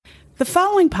The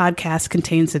following podcast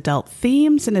contains adult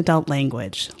themes and adult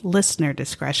language. Listener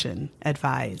discretion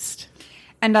advised.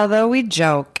 And although we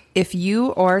joke, if you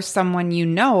or someone you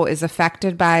know is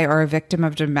affected by or a victim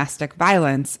of domestic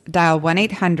violence, dial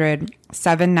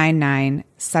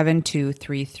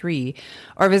 1-800-799-7233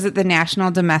 or visit the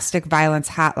National Domestic Violence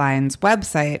Hotline's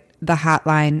website,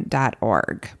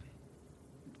 thehotline.org.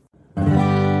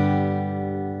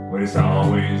 But it's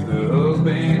always the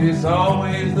husband, it's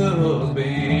always the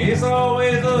husband, it's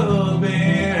always the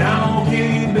husband, I'm gonna kill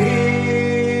you,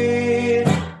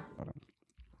 bitch.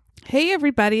 Hey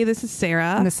everybody, this is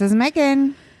Sarah. And this is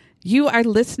Megan. You are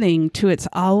listening to It's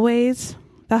Always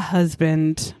the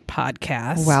Husband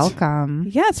podcast. Welcome.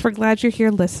 Yes, we're glad you're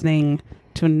here listening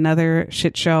to another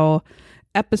shit show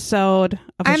episode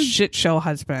of a shit show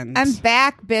husband. I'm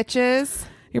back, bitches.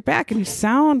 You're back and you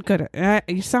sound good.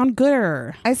 You sound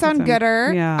gooder. I sound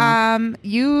gooder. Yeah.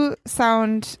 You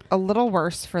sound a little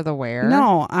worse for the wear.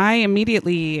 No, I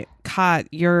immediately caught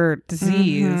your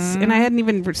disease and I hadn't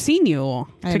even seen you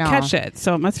to catch it.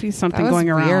 So it must be something going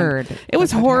around. Weird. It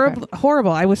was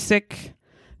horrible. I was sick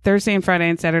Thursday and Friday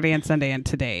and Saturday and Sunday and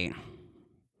today.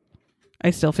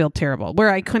 I still feel terrible.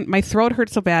 My throat hurt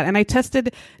so bad and I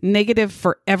tested negative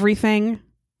for everything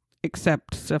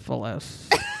except syphilis.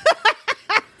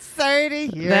 Sorry to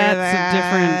hear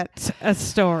That's a different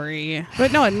story.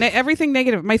 But no, everything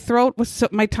negative. My throat was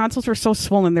my tonsils were so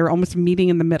swollen. They were almost meeting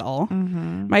in the middle.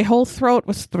 Mm-hmm. My whole throat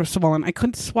was swollen. I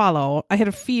couldn't swallow. I had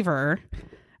a fever.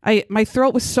 My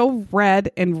throat was so red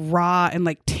and raw and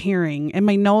like tearing. And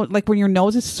my nose, like when your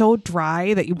nose is so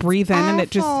dry that you breathe in and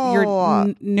it just,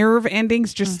 your nerve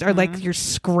endings just are like you're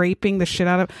scraping the shit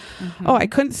out of. Mm-hmm. Oh, I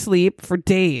couldn't sleep for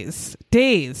days.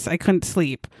 I couldn't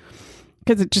sleep.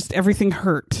 Because it just, everything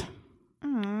hurt.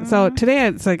 So today,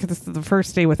 it's like this is the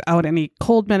first day without any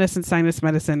cold medicine, sinus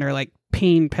medicine, or like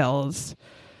pain pills.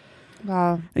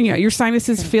 Well, and yeah, your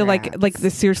sinuses feel like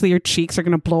this. Seriously, your cheeks are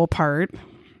going to blow apart.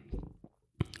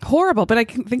 Horrible, but I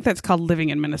think that's called living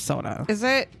in Minnesota. Is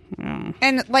it? Yeah.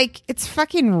 And like it's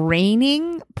fucking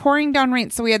raining, pouring down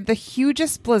rain. So we had the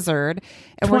hugest blizzard,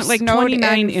 and we're like snowed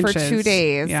 29 inches for 2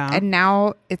 days, and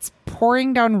now it's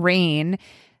pouring down rain.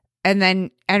 And then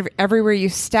everywhere you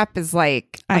step is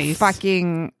like a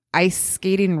fucking ice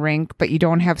skating rink, but you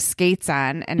don't have skates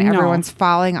on, and everyone's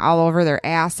falling all over their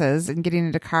asses and getting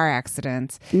into car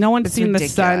accidents. No one's seen the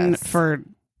sun for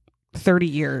 30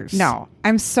 years. No.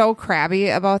 I'm so crabby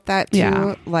about that too.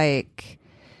 Yeah. Like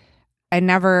I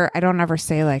don't ever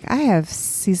say like I have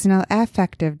seasonal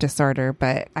affective disorder,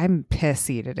 but I'm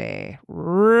pissy today.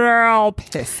 Real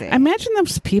pissy. Imagine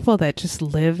those people that just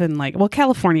live in like, well,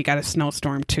 California got a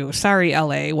snowstorm too. Sorry,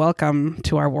 LA. Welcome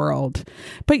to our world.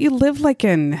 But you live like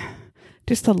in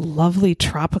just a lovely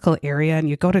tropical area and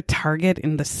you go to Target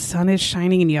and the sun is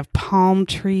shining and you have palm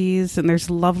trees and there's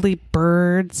lovely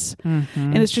birds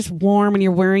and it's just warm and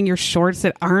you're wearing your shorts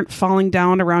that aren't falling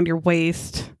down around your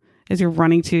waist as you're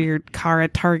running to your car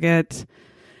at Target,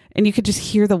 and you could just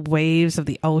hear the waves of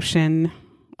the ocean.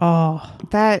 Oh,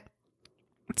 that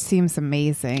seems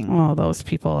amazing. Oh, those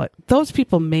people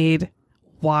made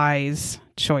wise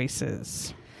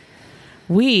choices.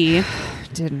 We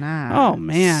did not. Oh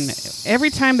man. Every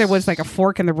time there was like a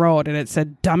fork in the road and it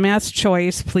said, dumbass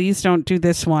choice, please don't do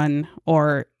this one,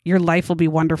 or your life will be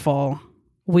wonderful,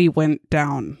 we went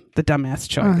down the dumbass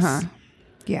choice.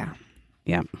 Yeah.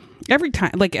 Yeah. Every time,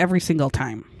 like every single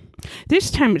time. This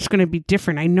time it's going to be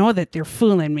different. I know that they're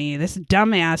fooling me. This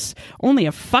dumbass, only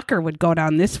a fucker would go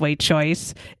down this way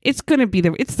choice. It's going to be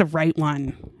it's the right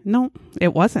one. No,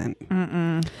 it wasn't.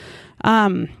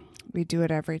 We do it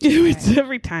every time. It's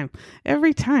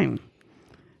every time.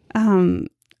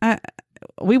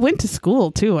 We went to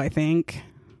school too, I think.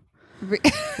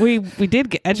 We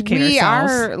did educate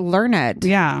ourselves. We are learned.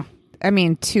 Yeah. I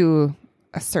mean, to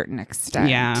a certain extent.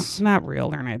 Yeah, not real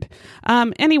learned.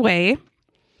 Anyway,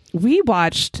 we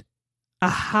watched a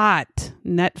hot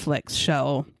Netflix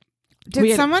show.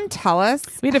 Did someone tell us?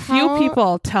 We had a few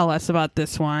people tell us about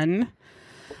this one.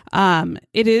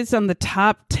 It is on the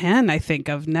top 10, I think,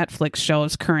 of Netflix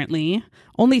shows currently.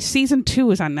 Only season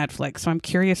 2 is on Netflix, so I'm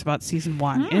curious about season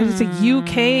 1. And it's a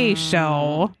UK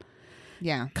show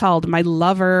called My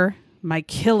Lover, My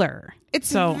Killer.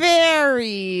 It's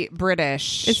very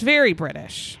British. It's very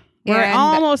British. Where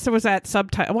almost there was that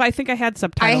subtitle. Well, I think I had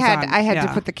subtitles I had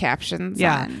to put the captions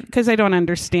on. Because I don't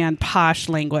understand posh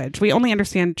language. We only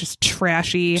understand just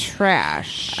trash.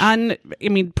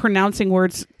 Pronouncing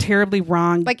words terribly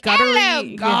wrong. Like, guttery.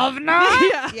 Hello, governor.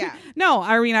 Yeah. No,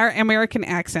 I mean, our American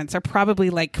accents are probably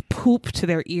like poop to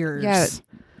their ears. Yeah.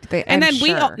 And then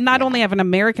we not only have an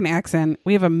American accent,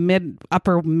 we have a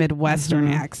upper Midwestern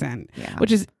accent,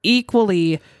 which is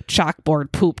equally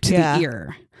chalkboard poop to the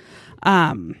ear.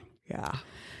 Yeah.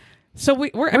 So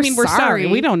we're sorry.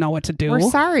 We don't know what to do. We're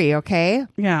sorry. Okay.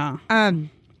 Yeah.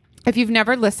 If you've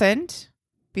never listened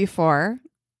before,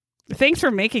 thanks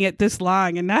for making it this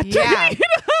long and not.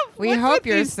 We hope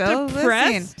you're still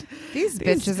listening. These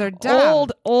bitches are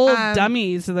dumb. Old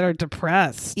dummies that are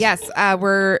depressed. Yes,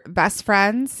 we're best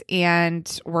friends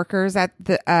and workers at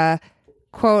the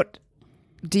quote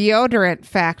deodorant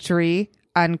factory,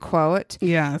 unquote.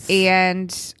 Yes.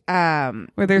 And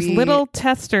where there's little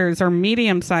testers or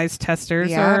medium-sized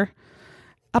testers or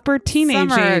upper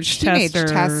teenage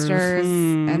testers.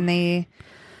 And they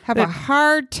have a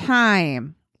hard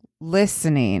time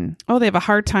listening. Oh, they have a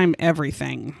hard time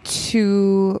everything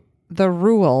to the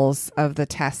rules of the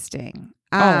testing.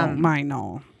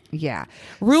 No. Yeah.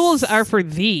 Rules are for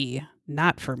thee,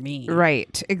 not for me.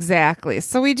 Right, exactly.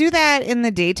 So we do that in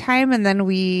the daytime, and then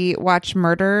we watch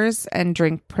murders and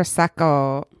drink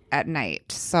Prosecco at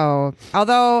night. So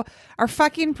although our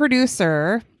fucking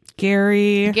producer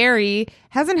Gary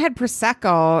hasn't had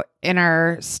Prosecco in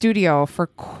our studio for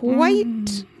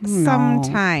quite some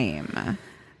time.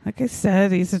 Like I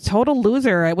said, he's a total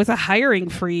loser. It was a hiring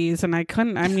freeze, and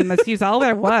he's all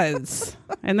there was.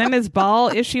 And then his ball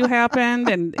issue happened,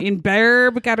 and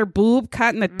Barb got her boob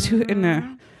cut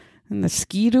in the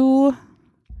skidoo.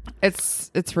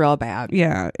 It's real bad.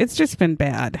 Yeah, it's just been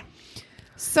bad.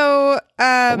 So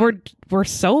we're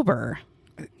sober.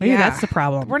 Maybe that's the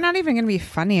problem. We're not even going to be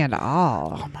funny at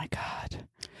all. Oh my God.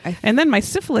 And then my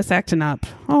syphilis acting up.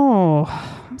 Oh,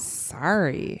 I'm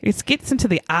sorry. It gets into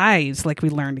the eyes, like we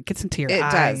learned. It gets into your eyes.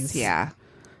 It does, yeah.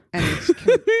 And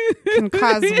can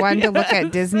cause one to look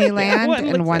at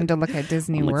Disneyland and one to look at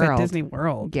Disney World. At Disney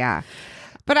World. Yeah.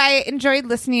 But I enjoyed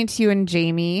listening to you and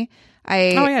Jamie.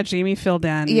 Jamie filled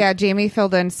in. Yeah, Jamie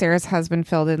filled in. Sarah's husband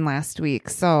filled in last week.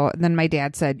 So then my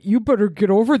dad said, "You better get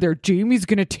over there. Jamie's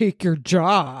going to take your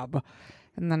job."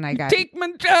 And then take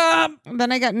my job.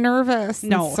 Then I got nervous.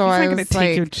 No, so he's not going to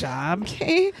take your job.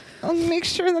 Okay, I'll make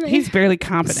sure that he's barely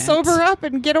competent. Sober up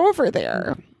and get over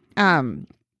there.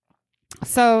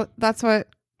 So that's what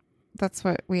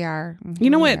we are. You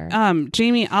know what?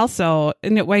 Jamie also,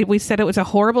 we said it was a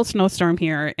horrible snowstorm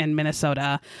here in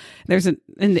Minnesota.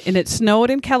 And it snowed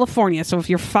in California. So if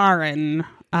you're foreign,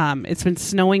 it's been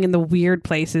snowing in the weird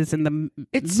places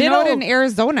snowed in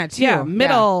Arizona too.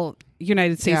 Yeah,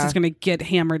 United States is going to get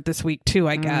hammered this week too,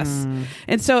 I guess.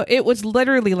 And so it was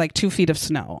literally like 2 feet of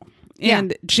snow.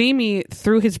 And Jamie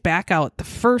threw his back out the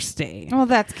first day. Well,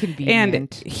 that's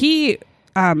convenient.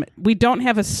 And we don't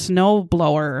have a snow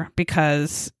blower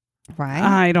because why?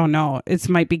 I don't know. It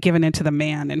might be given into the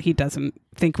man, and he doesn't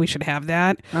think we should have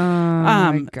that. Oh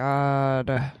my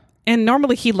God. And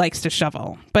normally he likes to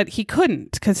shovel, but he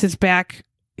couldn't because his back,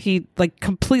 he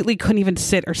completely couldn't even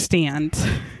sit or stand.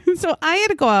 So I had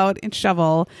to go out and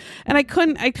shovel, and I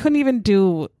couldn't even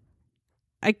do.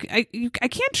 I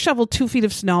can't shovel 2 feet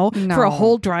of snow for a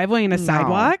whole driveway and a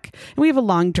sidewalk. And we have a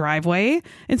long driveway.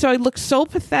 And so I looked so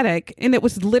pathetic, and it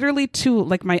was literally to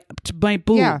my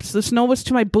boobs. Yeah. The snow was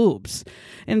to my boobs.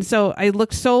 And so I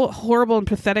looked so horrible and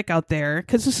pathetic out there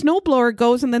because the snowblower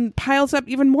goes and then piles up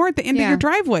even more at the end of your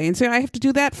driveway. And so I have to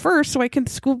do that first so I can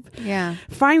scoop. Yeah.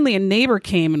 Finally, a neighbor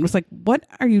came and was like, "What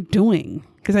are you doing?"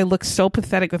 Because I looked so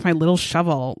pathetic with my little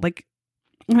shovel.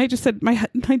 And I just said, my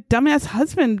dumbass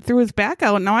husband threw his back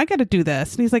out. Now I got to do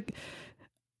this. And he's like,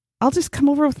 "I'll just come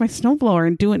over with my snowblower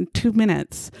and do it in 2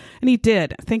 minutes." And he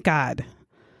did. Thank God.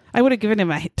 I would have given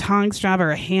him a tongs job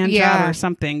or a hand job or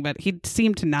something, but he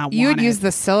seemed to not want it. You would use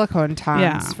the silicone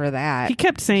tongs for that. He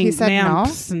kept saying, he said "Ma'am,"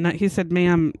 no? He said,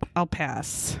 "Ma'am, I'll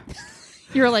pass."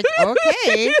 You were like,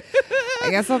 "Okay,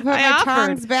 I guess I'll put my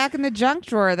tongs back in the junk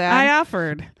drawer then." I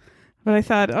offered. But I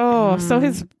thought, he...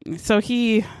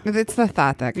 It's the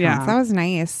thought that counts. Yeah. That was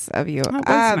nice of you. That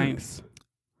was nice.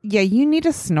 Yeah, you need a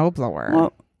snowblower.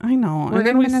 Well, I know. We're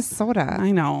in Minnesota.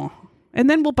 I know. And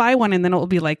then we'll buy one, and then it will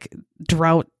be like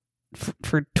drought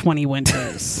for 20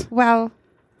 winters. Well,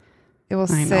 it will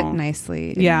sit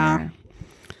nicely. Yeah.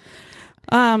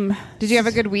 Did you have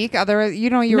a good week? Otherwise,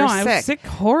 you were sick. No, I was sick.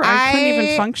 I couldn't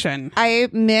even function. I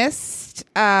missed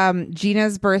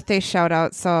Gina's birthday shout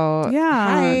out. So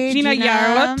hi, Gina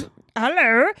Yarlett.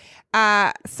 Hello.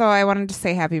 So I wanted to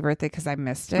say happy birthday because I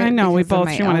missed it. I know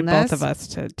she wanted both of us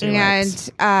to do it.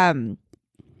 And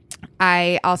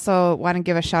I also want to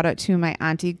give a shout out to my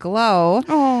Auntie Glow.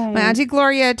 Oh. My Auntie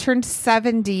Gloria turned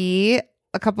 70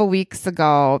 a couple weeks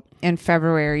ago in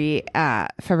February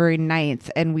 9th,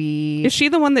 and is she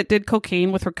the one that did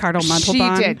cocaine with Ricardo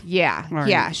Montalban? She did, yeah. Right.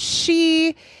 Yeah.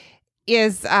 She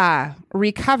is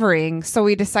recovering, so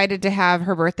we decided to have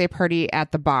her birthday party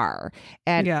at the bar.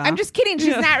 And I'm just kidding,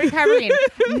 she's not recovering.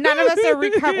 None of us are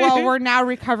well, we're now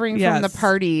recovering from the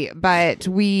party, but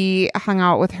we hung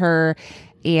out with her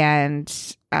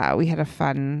and we had a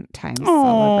fun time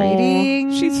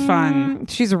celebrating. She's fun.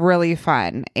 She's really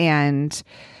fun. And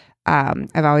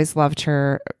I've always loved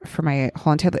her for my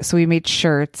whole entire life. So we made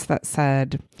shirts that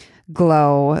said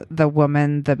Glow, the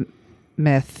woman, the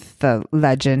myth, the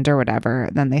legend, or whatever.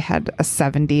 Then they had a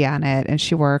 70 on it, and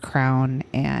she wore a crown,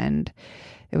 and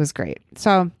it was great.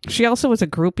 So she also was a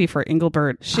groupie for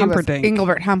Engelbert Humperdinck.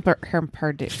 Engelbert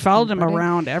Humperdinck. She followed him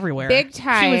around everywhere. Big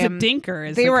time. She was a dinker,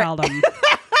 as they called him.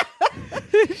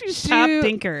 She's top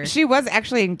dinker. She was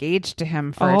actually engaged to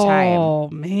him for a time. Oh,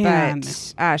 man.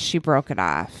 But she broke it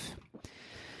off.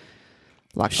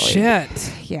 Luckily.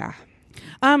 Shit. Yeah.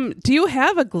 Do you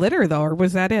have a glitter though, or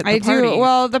was that it? I do.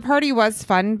 Well, the party was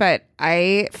fun, but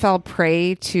I fell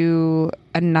prey to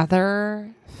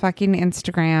another fucking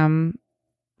Instagram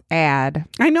ad.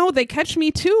 I know, they catch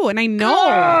me too, and I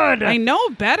know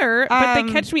better, but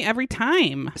they catch me every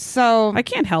time. So I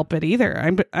can't help it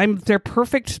either. I'm their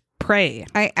perfect prey.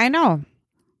 I know.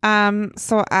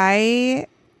 So I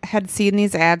had seen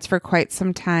these ads for quite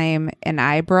some time, and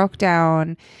I broke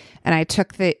down. And I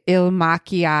took the Il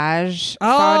Maquillage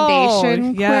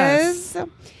foundation quiz,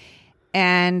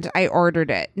 and I ordered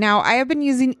it. Now, I have been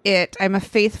using it. I'm a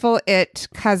faithful IT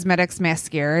Cosmetics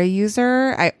mascara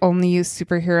user. I only use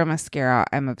Superhero mascara.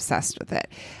 I'm obsessed with it.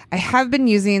 I have been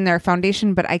using their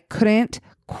foundation, but I couldn't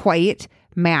quite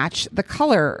match the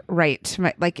color right.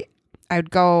 Like, I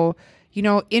would go,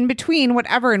 in between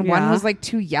whatever, and one was like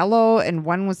too yellow and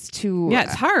one was too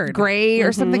it's hard gray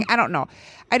or something. I don't know.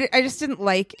 I just didn't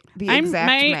like the exact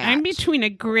match. I'm between a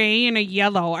gray and a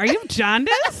yellow. Are you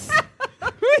jaundice?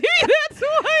 That's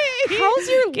why. How's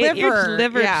your liver? Get your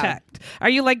liver checked. Are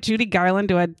you like Judy Garland,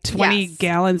 who had 20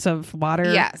 gallons of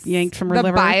water yanked from her liver?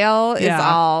 The bile is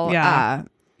all,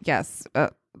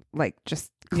 like just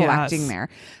collecting there.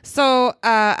 So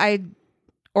I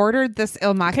ordered this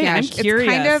Il Maquillage. Okay, I'm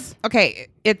curious.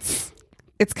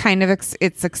 It's kind of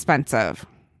it's expensive.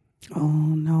 Oh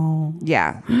no.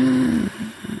 Yeah.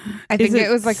 I think it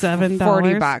was like $7.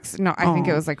 $40. No, I think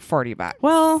it was like $40.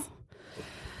 Well,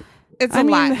 it's a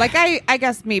lot. Like I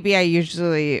guess maybe I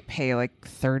usually pay like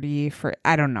 $30 for,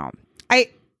 I don't know.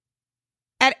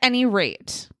 At any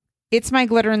rate, it's my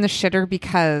glitter in the shitter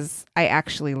because I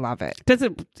actually love it. Did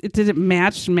it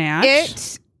match?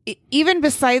 It even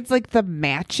besides like the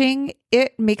matching,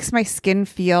 it makes my skin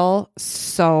feel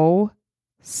so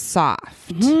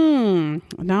soft. No,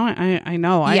 I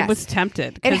know. Yes. I was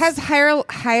tempted. It has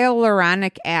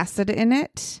hyaluronic acid in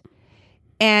it,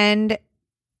 and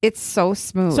it's so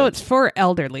smooth. So it's for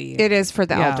elderly. It is for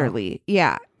the elderly.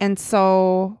 Yeah. And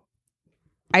so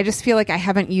I just feel like I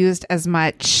haven't used as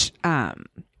much, haven't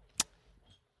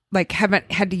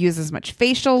had to use as much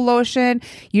facial lotion.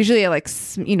 Usually I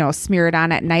smear it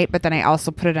on at night, but then I also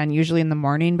put it on usually in the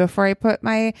morning before I put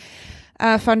my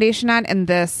foundation on. And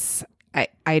this,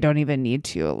 I don't even need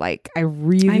to. Like, I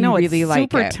really like it.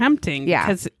 It's super tempting. Yeah.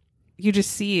 Because you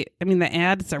just see, the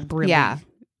ads are really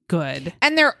good.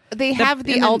 And they have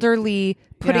the elderly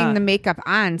putting the makeup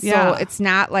on. So it's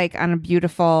not like on a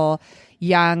beautiful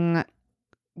young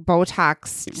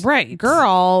Botox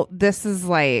girl. This is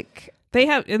like... They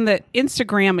have in the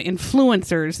Instagram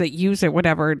influencers that use it,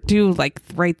 whatever, do like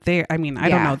right there. I don't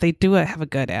know. They do have a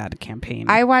good ad campaign.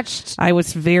 I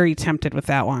was very tempted with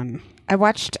that one. I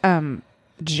watched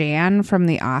Jan from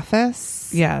The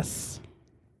Office. Yes.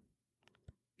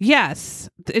 Is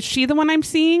she the one I'm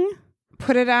seeing?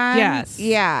 Put it on. Yes.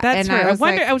 Yeah. That's her. I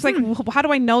was like, how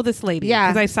do I know this lady? Yeah.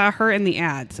 Because I saw her in the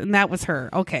ads, and that was her.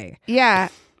 Okay. Yeah.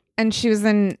 And she was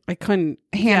in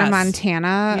Hannah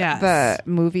Montana, the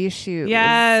movie shoot.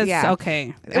 Yes.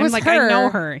 Okay. It was like, her. I know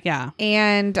her. Yeah.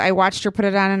 And I watched her put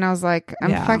it on, and I was like,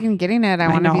 I'm fucking getting it. I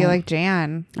want to be like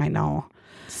Jan. I know.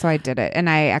 So I did it, and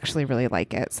I actually really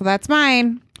like it. So that's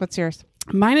mine. What's yours?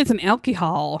 Mine is an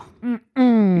alcohol.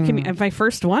 My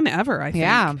first one ever, I think.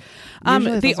 Yeah.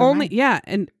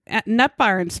 And Nut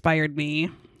Bar inspired me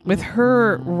with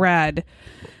her red.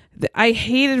 I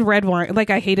hated red wine.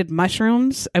 Like, I hated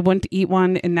mushrooms. I wouldn't eat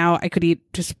one, and now I could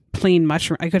eat just plain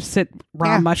mushroom. I could sit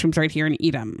raw mushrooms right here and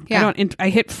eat them. Yeah. I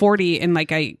hit 40, and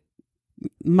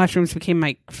mushrooms became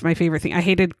my favorite thing. I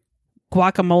hated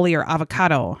guacamole or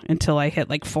avocado until I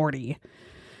hit 40.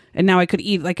 And now I could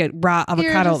eat like a raw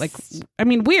avocado.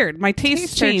 Weird. My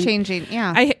tastes changing.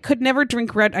 Yeah. I could never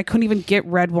drink red. I couldn't even get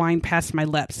red wine past my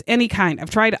lips. Any kind. I've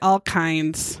tried all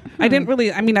kinds. I didn't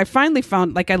really. I finally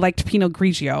found I liked Pinot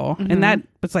Grigio, and that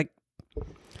was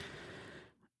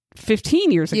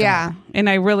 15 years ago. Yeah. And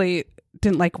I really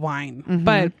didn't like wine.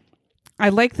 But I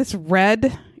like this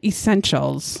Red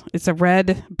Essentials. It's a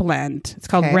red blend. It's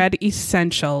called Red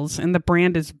Essentials. And the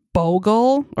brand is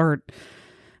Bogle, or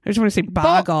I just want to say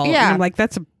Boggle. Yeah. And I'm like,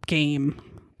 that's a game.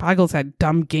 Boggle's that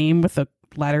dumb game with the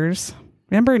letters.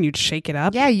 Remember? And you'd shake it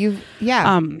up.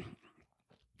 Yeah.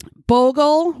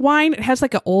 Bogle wine, it has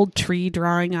like an old tree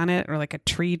drawing on it, or like a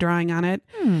tree drawing on it.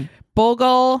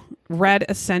 Bogle Red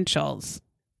Essentials.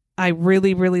 I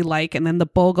really, really like. And then the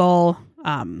Bogle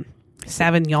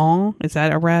Sauvignon, is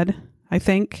that a red? I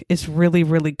think is really,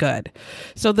 really good.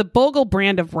 So the Bogle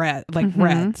brand of red, like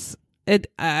reds,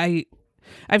 I've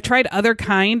tried other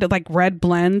kind of like red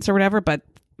blends or whatever, but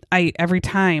every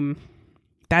time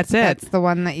that's it. That's the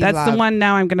one that you love. That's the one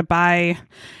now I'm going to buy.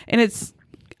 And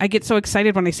I get so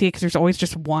excited when I see it because there's always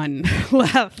just one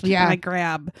left. Yeah. And I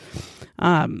grab.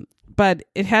 But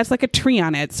it has like a tree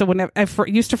on it. So when I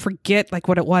used to forget like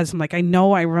what it was, I'm like, I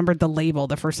remembered the label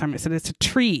the first time. It said it's a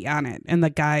tree on it. And the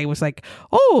guy was like,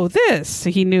 oh, this. So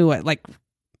he knew it. Like,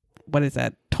 what is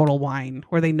that? Total Wine,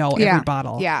 where they know every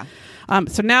bottle. Yeah.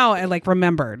 So now I like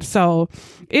remembered. So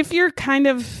if you're kind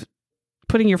of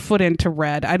putting your foot into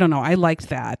red, I don't know. I liked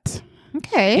that.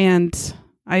 Okay. And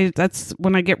that's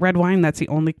when I get red wine. That's the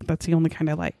only kind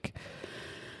I like.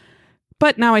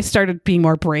 But now I started being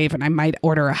more brave, and I might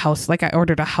order a house. Like I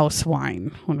ordered a house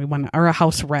wine when we went, or a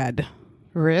house red.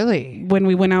 Really? When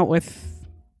we went out with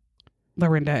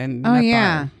Lorinda and Nut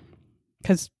Bar.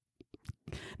 Because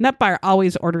Nut Bar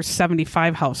always orders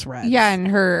 75 house reds. Yeah, and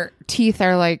her teeth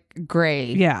are like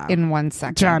gray. Yeah. In 1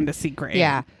 second. John to see gray.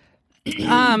 Yeah.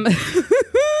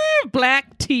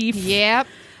 Black teeth. Yep.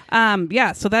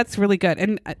 Yeah, so that's really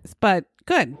good. But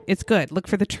good. It's good. Look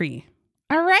for the tree.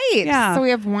 All right. Yeah. So we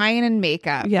have wine and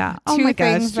makeup. Yeah. Two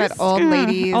things that old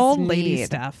ladies lady need.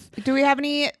 stuff. Do we have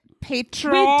any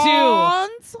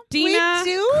patrons? We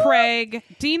do.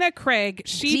 Dina Craig.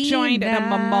 She joined at a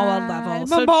Momoa level.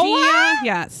 So Momoa? Dina,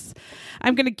 yes.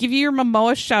 I'm going to give you your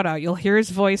Momoa shout out. You'll hear his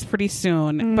voice pretty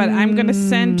soon. But I'm going to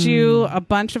send you a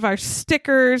bunch of our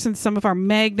stickers and some of our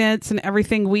magnets and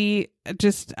everything. We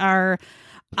just are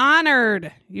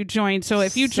honored you joined. So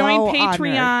if you join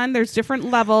Patreon, honored. There's different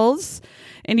levels,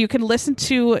 and you can listen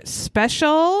to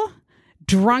special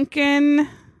drunken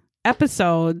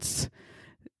episodes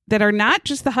that are not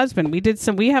just the husband.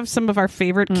 We have some of our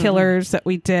favorite killers that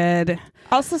we did.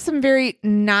 Also some very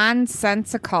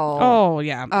nonsensical. Oh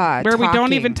yeah. Where we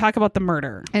don't even talk about the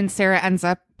murder. And Sarah ends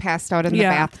up passed out in the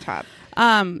bathtub.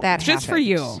 That just happened. For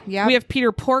you. Yep. We have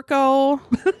Peter Porco,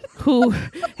 who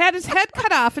had his head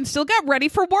cut off and still got ready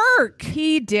for work.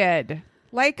 He did.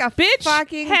 Like a bitch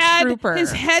fucking had trooper.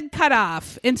 His head cut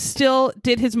off and still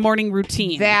did his morning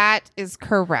routine. That is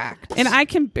correct. And I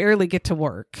can barely get to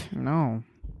work. No.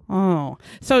 Oh.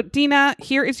 So Dina,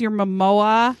 here is your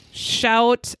Momoa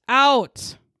shout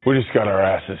out. We just got our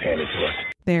asses handed to us.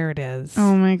 There it is.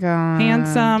 Oh my God.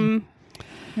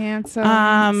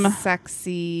 Handsome,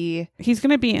 sexy. He's going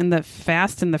to be in the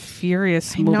Fast and the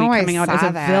Furious movie coming out as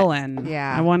a villain.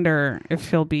 Yeah. I wonder if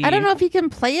he'll be. I don't know if he can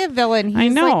play a villain. He's I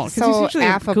know, because he's usually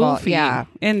affable, goofy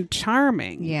and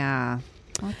charming. Yeah.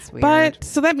 That's weird. But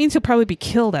so that means he'll probably be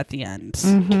killed at the end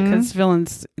because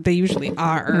villains, they usually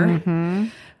are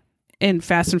in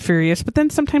Fast and Furious, but then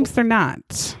sometimes they're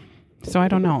not. So I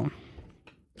don't know.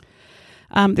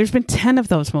 There's been 10 of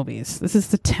those movies. This is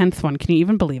the 10th one. Can you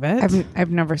even believe it?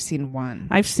 I've never seen one.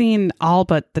 I've seen all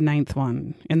but the 9th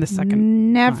one and the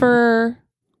second. Never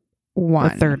one.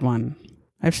 The third one.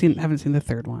 Haven't seen the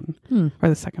third one or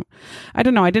the second. I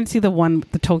don't know. I didn't see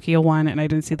the Tokyo one, and I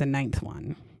didn't see the 9th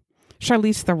one.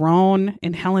 Charlize Theron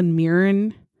and Helen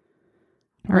Mirren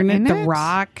are in it. The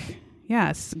Rock.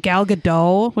 Yes. Gal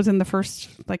Gadot was in the first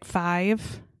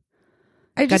 5.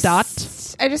 I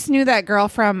just knew that girl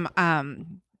from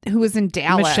who was in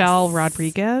Dallas. Michelle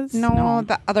Rodriguez? No,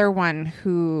 the other one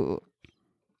who.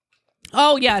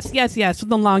 Oh, yes, with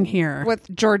the long hair. With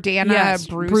Jordana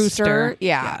Brewster.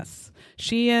 Yeah. Yes.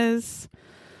 She is.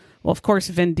 Well, of course,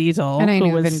 Vin Diesel. And I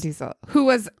knew Vin Diesel. Who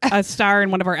was a star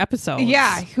in one of our episodes.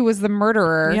 Yeah, who was the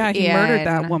murderer. Yeah, he murdered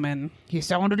that woman. He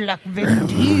sounded like Vin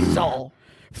Diesel.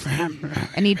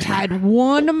 And he tied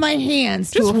one of my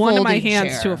hands to a folding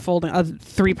chair. To a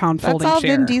 3-pound folding chair. That's all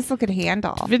Vin Diesel could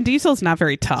handle. Vin Diesel's not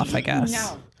very tough, I guess.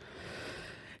 No.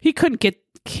 He couldn't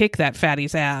kick that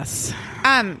fatty's ass.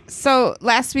 So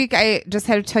last week I just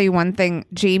had to tell you one thing.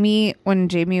 When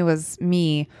Jamie was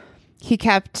me, he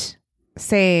kept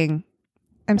saying,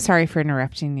 "I'm sorry for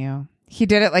interrupting you." He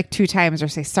did it 2 times, or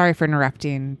say, "Sorry for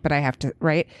interrupting, but I have to,"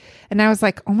 right? And I was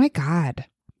like, oh my God.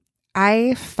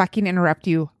 I fucking interrupt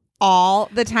you all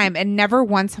the time, and never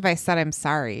once have I said I'm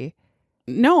sorry.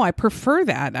 No, I prefer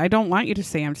that. I don't want you to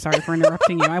say I'm sorry for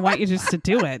interrupting you. I want you just to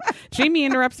do it. Jamie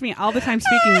interrupts me all the time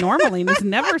speaking normally and has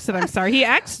never said I'm sorry. He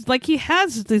acts like he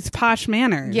has these posh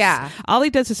manners. Yeah. All he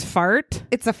does is fart.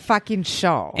 It's a fucking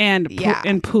show. And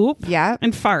poop. Yeah.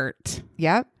 And fart.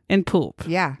 Yep. And poop.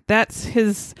 Yeah. That's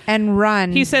his... And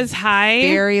run. He says hi.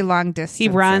 Very long distance. He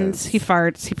runs, he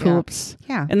farts, he poops.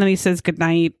 Yeah. And then he says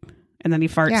goodnight, and then he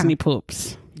farts and he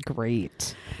poops.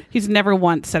 Great. He's never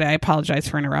once said, I apologize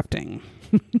for interrupting.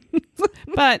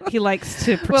 But he likes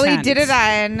to pretend. Well, he did it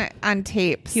on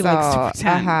tape. He likes to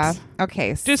pretend.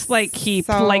 Okay. Just like he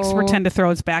likes to pretend to throw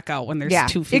his back out when there's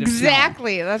 2 feet of snow.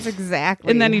 Exactly. That's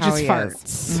exactly. And then he just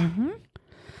farts.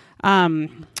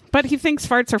 Mm-hmm. But he thinks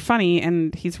farts are funny,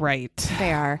 and he's right.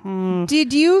 They are.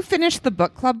 Did you finish the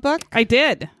book club book? I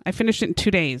did. I finished it in 2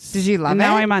 days. Did you love it?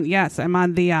 Now I'm on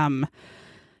the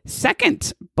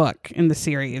second book in the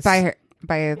series.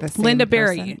 By the same Linda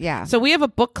person. Berry. Yeah. So we have a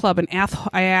book club, an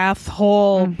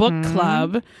Athole book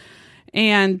club.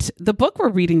 And the book we're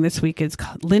reading this week is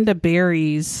called Linda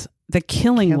Berry's The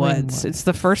Killing Woods. It's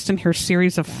the first in her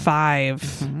series of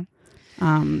 5.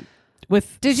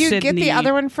 With Did you Sydney. get the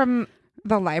other one from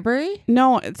the library?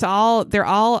 No, they're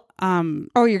all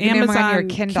you're getting Amazon them on your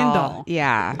Kindle.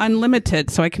 Yeah.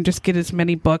 Unlimited, so I can just get as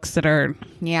many books that are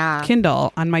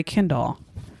Kindle on my Kindle.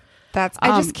 I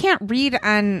just can't read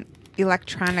on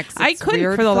electronics. I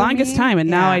couldn't for the longest time, and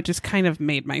now I just kind of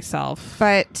made myself.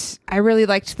 But I really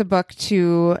liked the book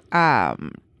too.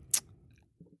 And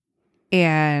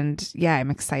yeah,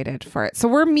 I'm excited for it. So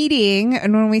we're meeting,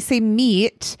 and when we say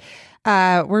meet,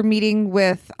 we're meeting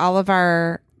with all of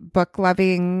our book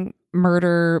loving,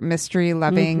 murder mystery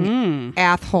loving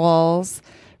Atholes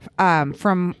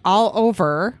from all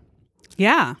over.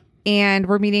 Yeah. And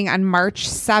we're meeting on March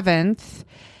 7th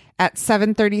at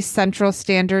 7:30 Central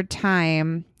Standard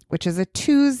Time, which is a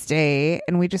Tuesday,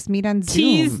 and we just meet on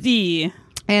Zoom. Tuesday.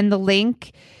 And the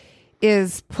link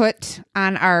is put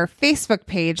on our Facebook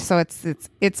page, so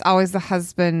it's always the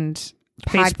husband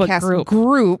Facebook podcast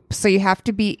group. So you have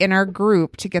to be in our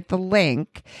group to get the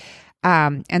link.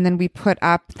 And then we put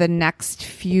up the next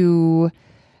few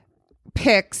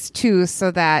pics too,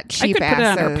 so that cheap I could asses put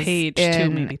it on our page too,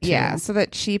 maybe too. Yeah, so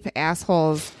that cheap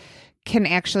assholes can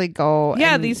actually go.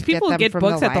 Yeah, and these people get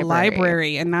books at the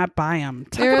library and not buy them.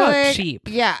 Talk about cheap.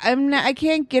 Yeah, I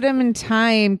can't get them in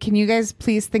time. Can you guys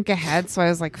please think ahead? So I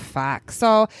was like, fuck.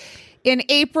 So in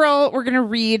April, we're going to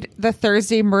read The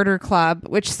Thursday Murder Club,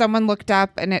 which someone looked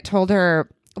up, and it told her,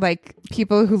 like,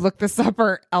 people who look this up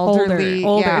are elderly.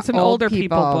 Older. Yeah, it's an older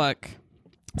people book.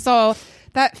 So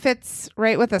that fits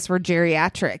right with us. We're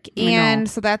geriatric. And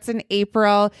so that's in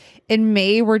April. In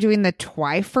May, we're doing The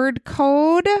Twyford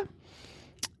Code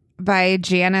by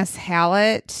Janice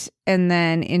Hallett. And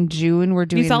then in June, we're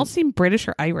doing... These all seem British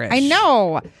or Irish. I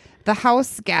know. The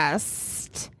House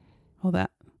Guest. Oh,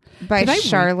 that... By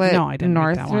Charlotte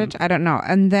Northridge. I don't know.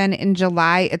 And then in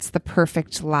July, it's The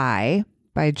Perfect Lie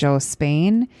by Joe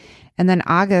Spain. And then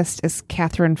August is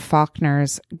Catherine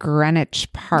Faulkner's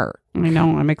Greenwich Park. I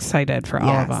know. I'm excited for all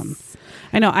of them.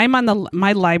 I know. I'm on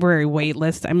my library wait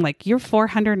list. I'm like, you're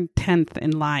 410th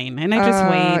in line. And I just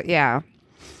wait. Yeah.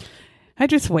 I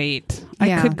just wait.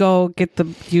 I could go get the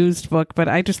used book, but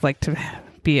I just like to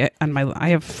be on my... I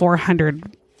have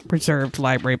 400 reserved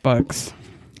library books.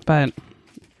 But...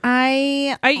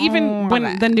 I even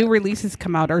when the new releases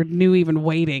come out or new even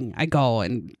waiting, I go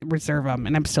and reserve them,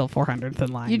 and I'm still 400th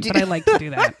in line. But I like to do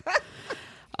that.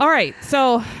 All right,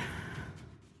 so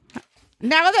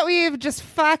now that we've just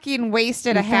fucking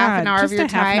wasted a half an hour of your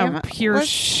time, pure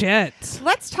shit.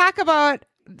 Let's talk about,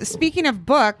 speaking of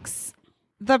books,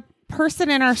 the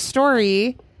person in our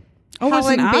story.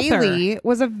 Helen Bailey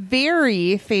was a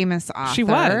very famous author. She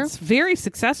was very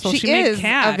successful. She is made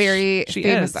cash. A very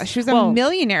famous. She was a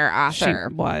millionaire author.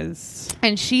 She was,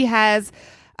 and she has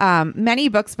many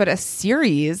books, but a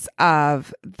series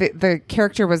of the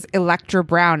character was Electra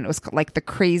Brown. It was like The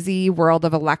Crazy World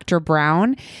of Electra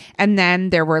Brown, and then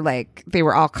there were they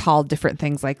were all called different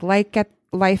things, like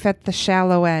Life at the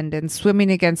Shallow End and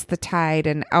Swimming Against the Tide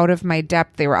and Out of My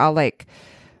Depth. They were all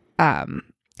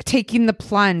Taking the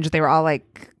Plunge. They were all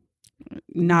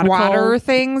nautical water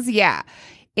things. Yeah.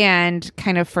 And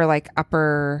kind of for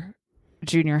upper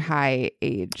junior high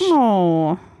age.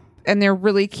 Oh. And they're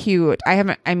really cute. I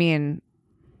haven't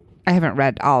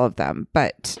read all of them,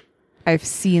 but I've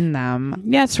seen them.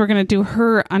 Yes, we're going to do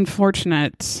her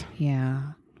unfortunate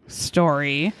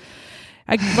story.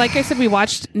 Like I said, we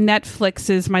watched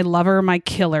Netflix's My Lover, My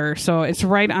Killer. So it's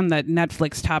right on the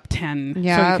Netflix top 10. So you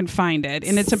can find it.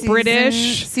 And it's a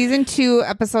British... Season 2,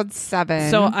 episode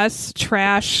 7. So us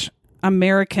trash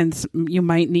Americans, you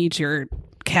might need your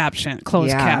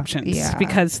closed captions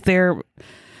because they're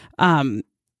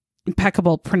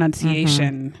impeccable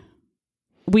pronunciation.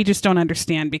 We just don't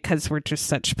understand because we're just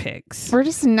such pigs. We're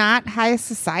just not high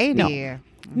society.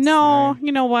 No,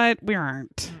 you know what? We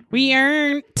aren't.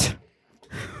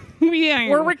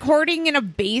 We're recording in a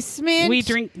basement. We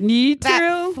drink nitro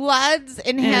that floods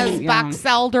and has box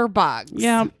elder bugs.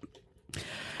 Yeah.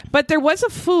 But there was a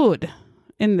food,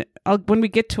 and when we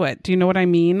get to it, do you know what I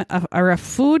mean? Or a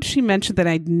food she mentioned that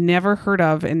I'd never heard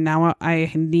of, and now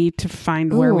I need to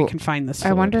find where we can find this food.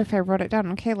 I wonder if I wrote it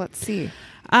down. Okay, let's see.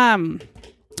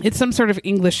 It's some sort of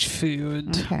English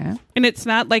food. Okay. And it's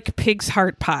not like pig's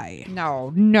heart pie.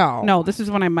 No, this is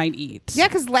one I might eat. Yeah,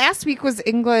 because last week was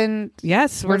England.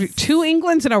 Yes, we're 2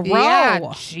 Englands in a row.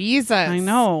 Yeah, Jesus. I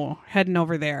know. Heading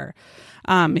over there.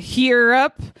 Here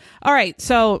up. All right,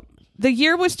 so the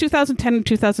year was 2010 and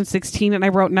 2016, and I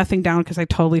wrote nothing down because I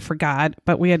totally forgot,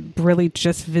 but we had really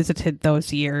just visited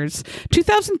those years.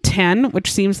 2010,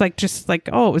 which seems like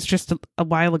it was just a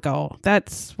while ago.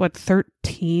 That's,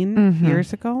 13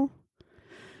 years ago?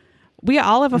 We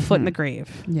all have a foot in the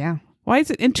grave. Yeah. Why is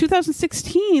it? In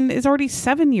 2016 is already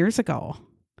 7 years ago.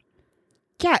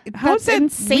 Yeah, that's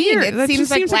insane. Weird. It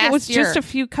seems like it was year.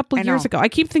 just a couple years ago. I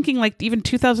keep thinking like even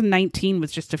 2019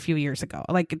 was just a few years ago.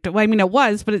 Like, I mean, it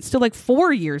was, but it's still like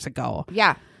 4 years ago.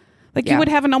 Yeah. You would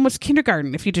have an almost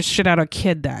kindergarten if you just shit out a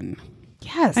kid then.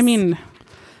 Yes. I mean,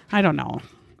 I don't know.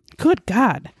 Good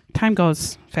God. Time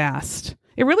goes fast.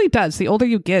 It really does. The older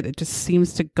you get, it just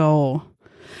seems to go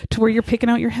to where you're picking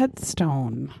out your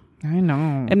headstone. I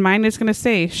know. And mine is going to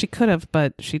say she could have,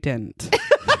 but she didn't.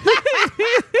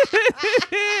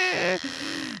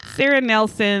 Sarah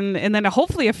Nelson, and then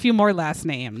hopefully a few more last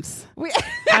names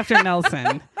after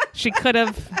Nelson. She could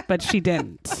have, but she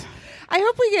didn't. I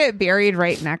hope we get buried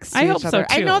right next to each other. So too.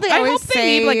 I know they always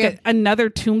say they need like another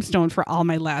tombstone for all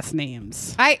my last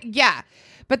names.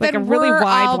 But like then really we're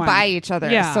wide all one. by each other.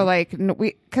 Yeah. So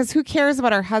because who cares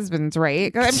about our husbands,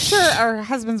 right? I'm sure our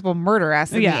husbands will murder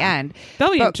us in the end.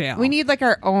 They'll be in jail. We need like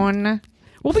our own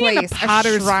We'll place, be in a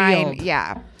potter's shrine, field.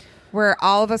 Yeah. Where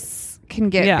all of us can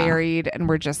get buried and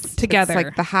we're just together. It's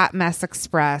like the Hot Mess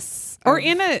Express. Or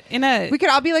in a we could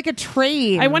all be like a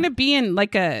train. I want to be in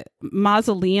like a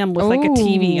mausoleum with like a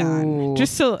TV on,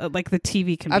 just so like the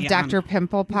TV can be Dr. on.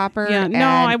 Pimple Popper. Yeah, no,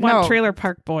 I want Trailer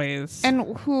Park Boys.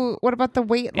 And what about the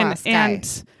weight loss guy?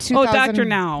 Dr.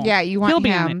 Now. Yeah, you want He'll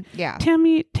him. Be yeah. Tell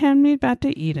me about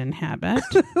the eating habit.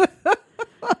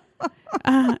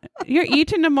 You're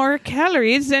eating more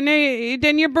calories than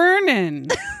you're burning.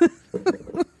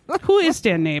 Who is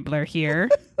the enabler here?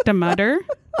 The mother?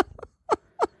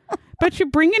 But you're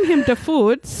bringing him to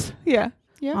foods. Yeah.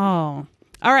 Oh.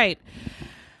 All right.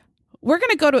 We're going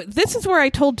to go to... This is where I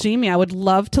told Jamie I would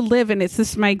love to live, and it's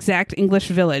this my exact English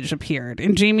village appeared.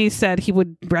 And Jamie said he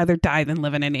would rather die than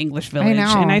live in an English village.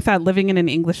 I know. And I thought living in an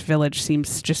English village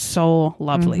seems just so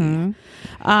lovely.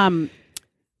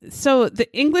 So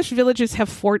the English villages have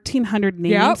 1,400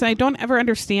 names. Yep. I don't ever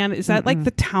understand. Is that like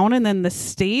the town and then the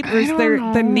state? Or is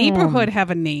the neighborhood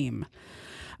have a name?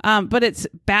 But it's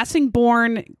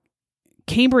Bassingbourn,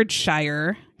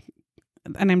 Cambridgeshire,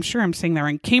 and I'm sure I'm saying that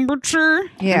right. Cambridgeshire?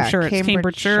 Yeah, I'm sure it's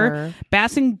Cambridgeshire.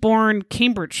 Bassingbourn,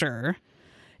 Cambridgeshire.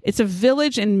 It's a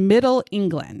village in Middle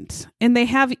England. And they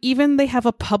have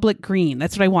a public green.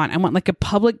 That's what I want. I want like a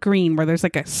public green where there's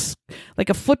like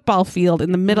a football field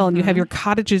in the middle and you have your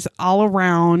cottages all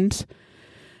around.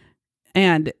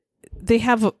 And they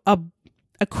have a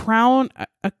crown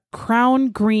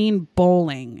green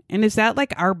bowling. And is that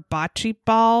like our bocce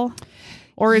ball?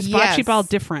 Or is bocce ball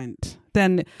different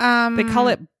than they call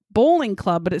it bowling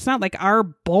club, but it's not like our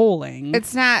bowling.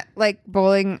 It's not like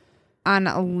bowling on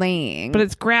a lane, but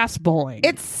it's grass bowling.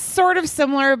 It's sort of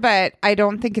similar, but I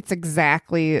don't think it's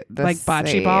exactly the like same.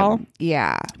 bocce ball.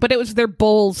 Yeah, but it was their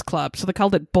bowls club, so they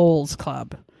called it bowls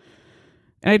club.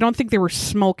 And I don't think they were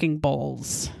smoking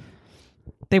bowls.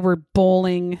 They were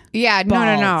bowling. Yeah,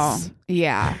 balls. No.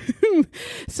 Yeah.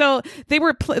 So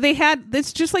they had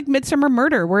it's just like Midsummer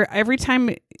Murder, where every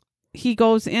time he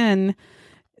goes in,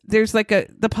 there's like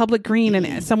the public green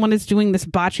and someone is doing this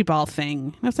bocce ball thing.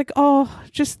 And I was like, oh,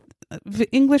 just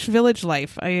English village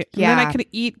life. And then I could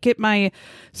get my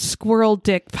squirrel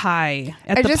dick pie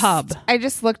at the pub. I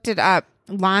just looked it up.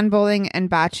 Lawn bowling and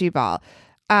bocce ball.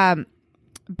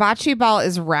 Bocce ball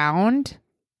is round.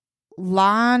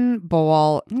 Lawn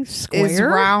bowl is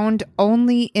round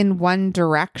only in one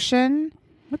direction.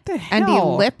 What the hell? And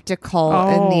elliptical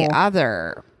in the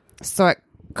other. So it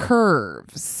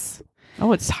curves.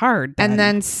 Oh, it's hard. And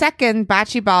then second,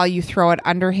 bocce ball, you throw it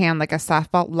underhand like a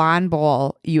softball. Lawn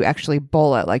bowl, you actually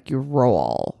bowl it like you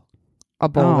roll a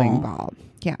bowling ball.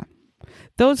 Yeah.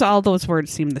 All those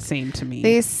words seem the same to me.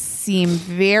 They seem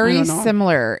very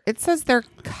similar. It says they're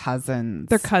cousins.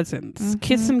 They're cousins.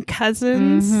 Kissing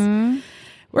cousins.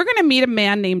 We're going to meet a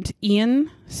man named Ian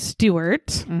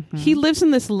Stewart. He lives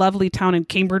in this lovely town in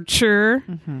Cambridgeshire,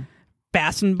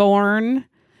 Bassingbourn,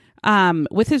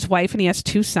 with his wife, and he has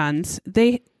 2 sons.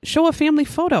 They show a family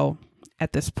photo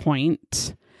at this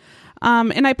point.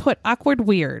 And I put awkward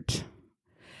weird.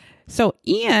 So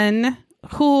Ian,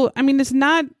 who, I mean, is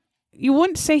not, you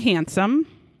wouldn't say handsome.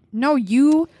 No,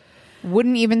 you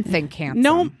wouldn't even think handsome.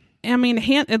 No, I mean,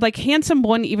 handsome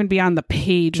wouldn't even be on the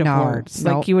page of words.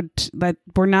 Like you would,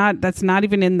 that's not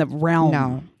even in the realm.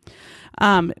 No.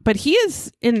 But he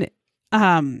is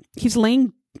he's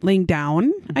laying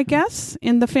down, I guess,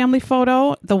 in the family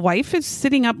photo. The wife is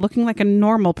sitting up looking like a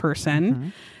normal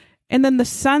person. And then the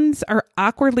sons are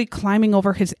awkwardly climbing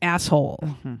over his asshole.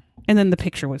 And then the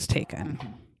picture was taken.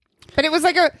 But it was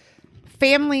like a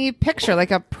family picture,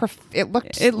 like it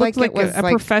looked like it was a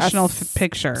professional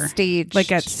picture, stage,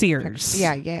 like at Sears.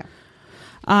 Yeah.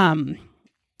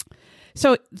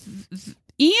 So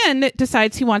Ian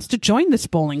decides he wants to join this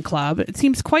bowling club. It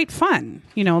seems quite fun,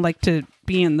 like to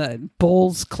be in the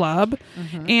bowls club.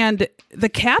 And the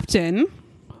captain,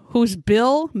 who's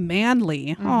Bill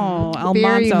Manley. Oh, Almanzo.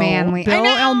 Very manly. Bill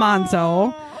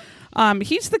Almanzo.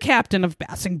 He's the captain of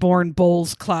Bassingbourn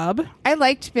Bowls Club. I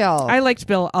liked Bill. I liked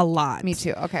Bill a lot. Me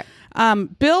too. Okay.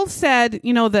 Bill said,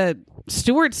 the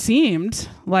Stewart seemed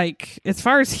like, as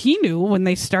far as he knew when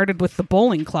they started with the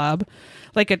bowling club,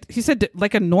 he said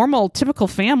like a normal, typical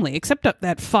family, except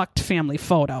that fucked family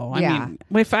photo. I mean,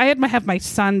 if I had have my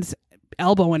son's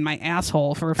elbow in my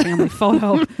asshole for a family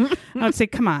photo, I would say,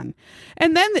 come on.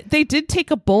 And then they did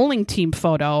take a bowling team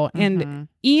photo, and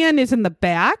Ian is in the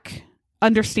back,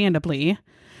 understandably.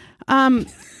 But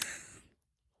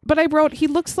I wrote, he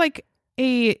looks like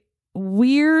a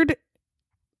weird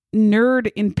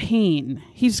nerd in pain.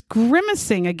 He's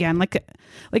grimacing again, like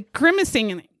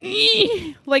grimacing,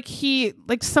 and like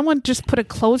someone just put a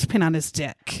clothespin on his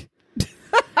dick.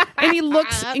 And he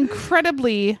looks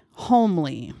incredibly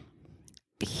homely.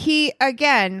 He,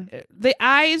 again, the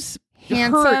eyes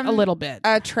handsome, hurt a little bit.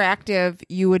 Attractive.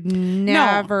 You would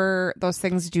never, those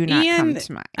things do not come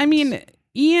to mind. I mean,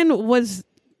 Ian was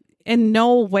in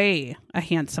no way a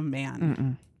handsome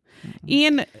man.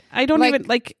 Ian, I don't even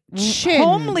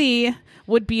homely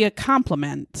would be a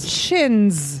compliment.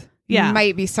 Chins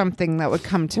might be something that would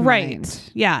come to mind.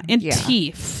 Yeah. And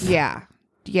teeth. Yeah.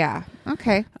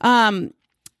 Okay.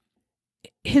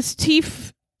 His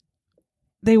teeth,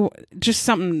 they were just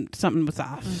something was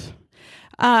off.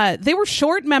 They were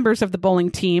short members of the bowling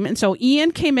team, and so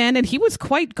Ian came in and he was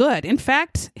quite good. In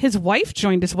fact, his wife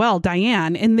joined as well,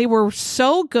 Diane, and they were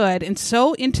so good and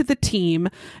so into the team,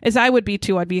 as I would be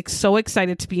too. I'd be so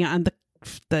excited to be on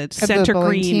the center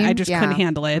green team? I just couldn't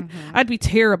handle it. I'd be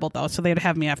terrible though, so they'd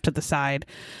have me off to the side.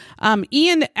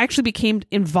 Ian actually became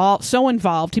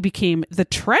involved, he became the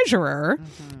treasurer.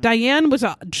 Diane was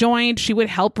joined. She would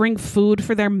help bring food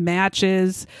for their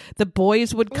matches. The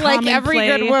boys would come like every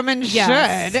good woman should.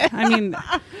 I mean,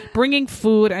 bringing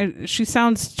food. She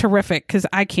sounds terrific because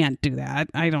I can't do that.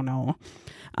 I don't know.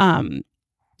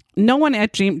 No one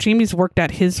at Jamie's worked at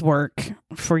his work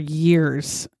for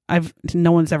years.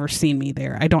 No one's ever seen me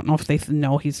there. I don't know if they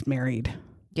know he's married.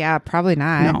 Yeah, probably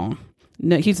not.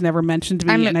 No, he's never mentioned to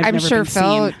me. I'm never sure been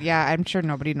Phil. seen. Yeah, I'm sure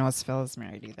nobody knows Phil is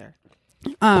married either.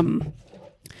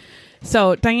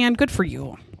 So Diane, good for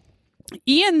you.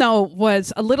 Ian though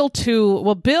was a little too.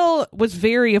 Well, Bill was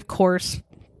very, of course,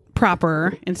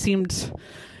 proper and seemed,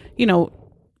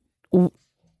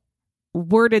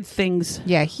 worded things.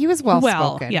 Yeah, he was well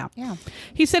spoken. Yeah.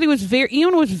 He said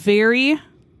Ian was very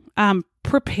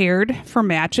prepared for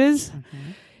matches.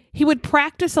 He would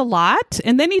practice a lot,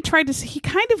 and then he kind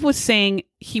of was saying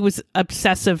he was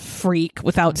obsessive freak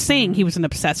without saying he was an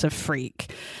obsessive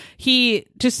freak. He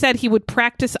just said he would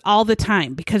practice all the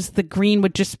time because the green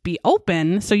would just be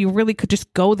open, so you really could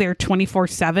just go there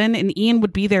 24/7, and Ian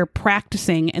would be there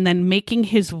practicing and then making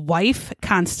his wife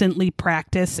constantly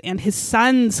practice and his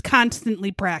sons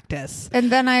constantly practice.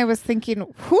 And then I was thinking,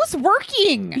 who's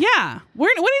working? Yeah.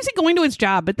 When is he going to his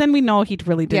job? But then we know he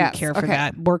really didn't care for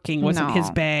that. Working wasn't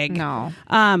his bag. No.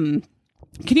 Can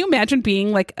you imagine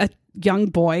being like a young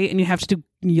boy and you have to do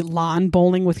lawn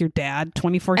bowling with your dad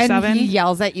 24/7? And he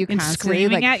yells at you and constantly,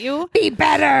 screaming at you. Be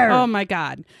better. Oh my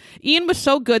God. Ian was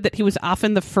so good that he was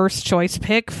often the first choice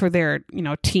pick for their,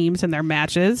 teams and their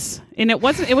matches. And it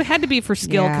had to be for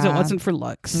skill because it wasn't for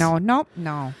looks. No.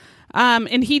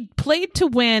 And he played to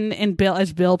win, and Bill,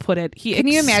 as Bill put it, he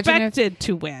expected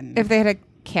to win. If they had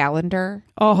calendar?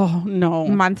 Oh, no.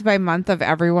 Month by month of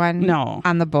everyone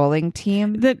on the bowling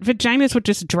team? The vaginas would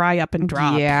just dry up and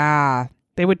drop. Yeah.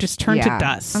 They would just turn to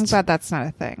dust. I'm glad that's not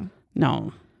a thing.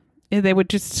 No. They would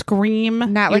just scream.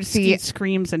 Not like the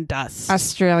screams and dust.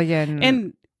 Australian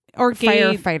and or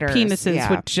gay firefighters. Penises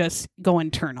would just go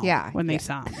internal when they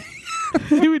saw them.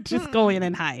 They would just go in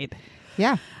and hide.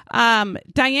 Yeah.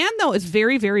 Diane, though, is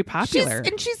very, very popular.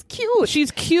 She's cute.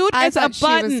 She's cute as a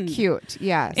button. She was cute,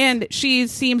 yes. And she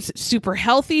seems super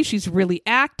healthy. She's really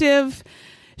active.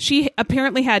 She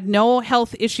apparently had no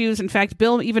health issues. In fact,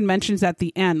 Bill even mentions at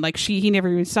the end, like he never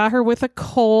even saw her with a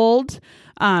cold.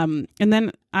 And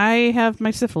then I have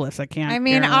my syphilis. I can't. I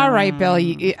mean, all right, Bill.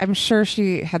 I'm sure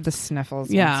she had the sniffles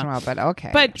once in a while, but okay.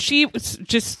 But she was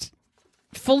just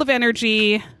full of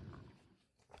energy.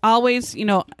 Always,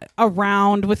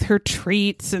 around with her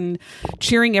treats and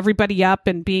cheering everybody up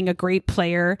and being a great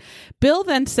player. Bill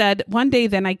then said, one day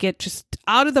then I get just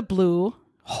out of the blue,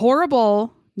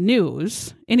 horrible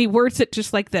news. And he words it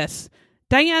just like this.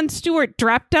 Diane Stewart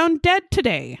dropped down dead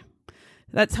today.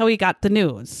 That's how he got the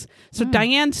news. So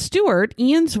Diane Stewart,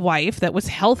 Ian's wife, that was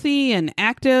healthy and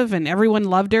active and everyone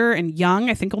loved her and young,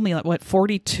 I think only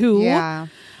 42. Yeah.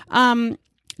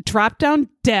 Dropped down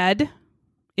dead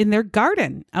in their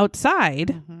garden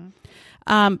outside,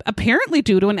 apparently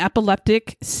due to an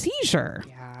epileptic seizure.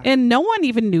 Yeah. And no one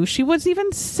even knew she was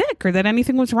even sick or that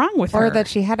anything was wrong with her. Or that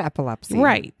she had epilepsy.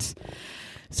 Right.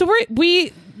 So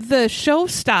the show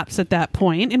stops at that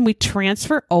point and we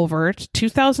transfer over to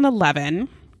 2011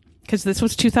 because this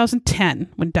was 2010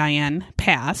 when Diane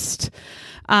passed.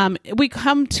 We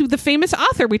come to the famous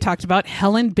author we talked about,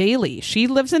 Helen Bailey. She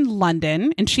lives in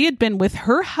London and she had been with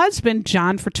her husband,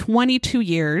 John, for 22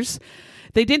 years.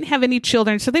 They didn't have any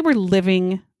children, so they were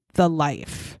living the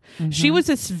life. She was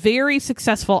this very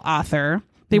successful author.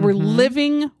 They were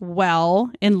living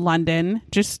well in London,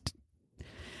 just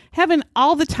having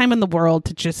all the time in the world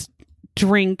to just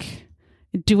drink,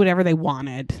 do whatever they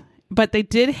wanted. But they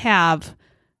did have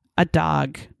a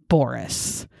dog,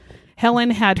 Boris.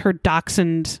 Helen had her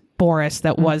dachshund, Boris,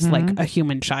 that was like a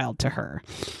human child to her.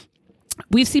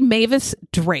 We see Mavis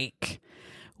Drake,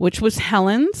 which was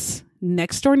Helen's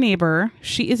next door neighbor.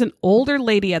 She is an older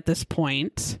lady at this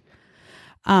point.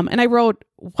 And I wrote,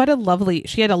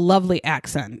 she had a lovely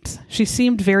accent. She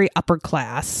seemed very upper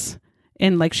class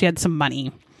and like she had some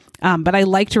money. But I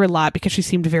liked her a lot because she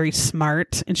seemed very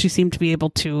smart and she seemed to be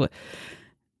able to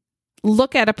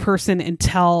look at a person and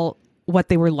tell what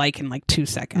they were like in like 2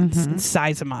 seconds and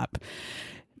size them up.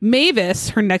 Mavis,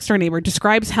 her next door neighbor,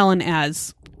 describes Helen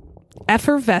as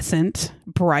effervescent,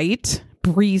 bright,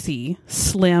 breezy,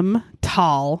 slim,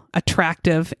 tall,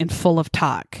 attractive, and full of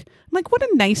talk. I'm like, what a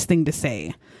nice thing to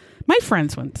say. My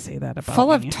friends wouldn't say that about full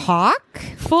me. Of talk?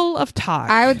 Full of talk.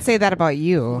 I would say that about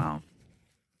you. Well,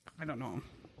 I don't know.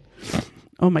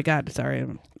 Oh my God, sorry.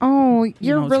 Oh,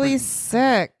 you're really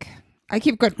sick. I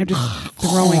keep going. I'm just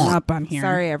throwing up on here.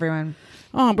 Sorry, everyone.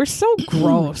 Oh, we're so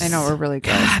gross. I know, we're really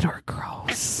gross. God, we're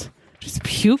gross. Just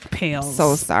puke pails.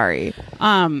 So sorry.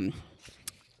 Her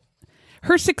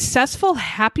successful,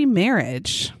 happy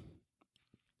marriage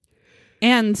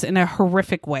ends in a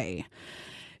horrific way.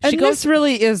 This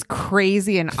really is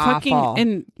crazy and awful.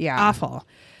 Awful.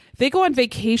 They go on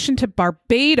vacation to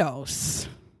Barbados.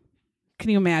 Can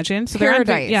you imagine? So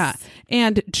Paradise.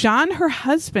 And John, her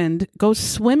husband, goes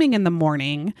swimming in the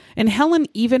morning, and Helen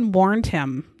even warned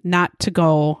him not to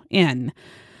go in.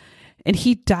 And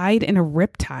he died in a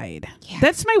riptide. Yeah.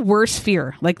 That's my worst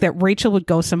fear. Like that Rachel would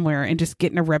go somewhere and just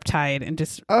get in a riptide and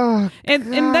just...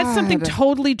 and that's something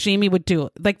totally Jamie would do.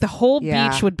 Like the whole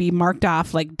beach would be marked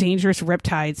off like dangerous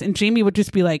riptides. And Jamie would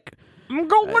just be like, I'm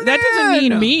going that doesn't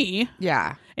mean me.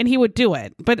 Yeah. And he would do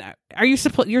it. But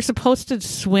you're supposed to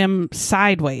swim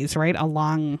sideways, right?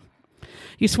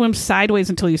 You swim sideways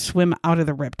until you swim out of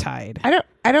the riptide.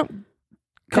 I don't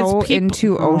go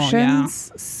into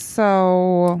oceans.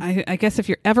 So I guess if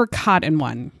you're ever caught in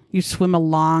one, you swim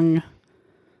along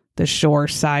the shore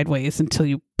sideways until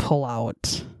you pull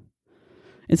out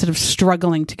instead of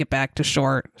struggling to get back to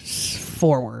shore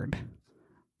forward.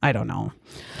 I don't know.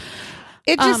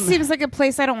 It just seems like a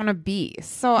place I don't want to be.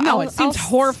 So it seems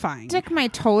horrifying. Stick my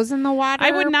toes in the water.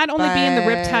 I would not only be in the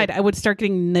riptide, I would start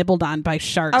getting nibbled on by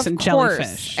sharks and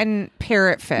jellyfish and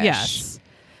parrotfish. Yes.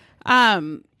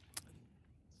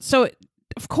 So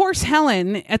of course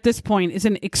Helen at this point is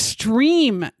in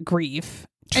extreme grief,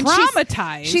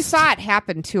 traumatized. She saw it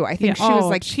happen too. I think she was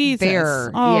like there.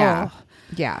 Oh.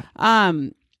 Yeah.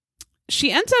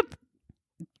 She ends up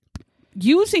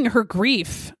using her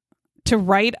grief to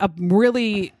write a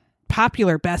really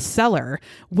popular bestseller,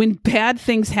 When Bad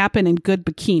Things Happen in Good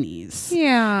Bikinis.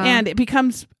 Yeah. And it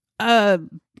becomes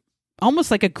almost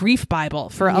like a grief Bible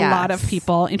for a lot of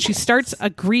people. And she starts a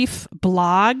grief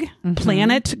blog,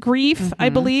 Planet Grief, I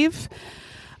believe.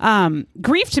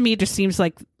 Grief to me just seems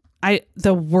like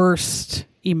the worst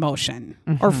emotion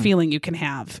or feeling you can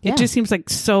have. It just seems like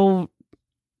so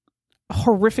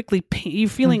horrifically you're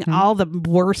feeling all the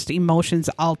worst emotions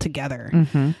all together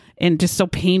and just so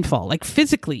painful, like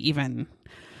physically even.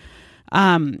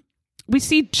 We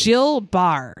see Jill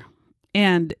Barr,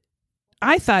 and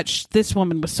I thought this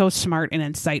woman was so smart and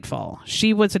insightful.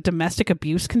 She was a domestic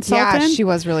abuse consultant. Yeah, she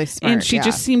was really smart. And she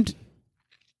just seemed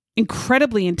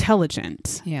incredibly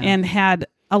intelligent and had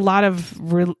a lot of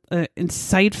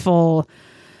insightful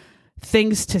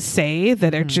things to say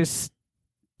that are just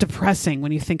depressing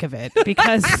when you think of it,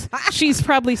 because she's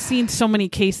probably seen so many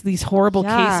these horrible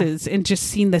cases, and just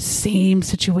seen the same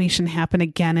situation happen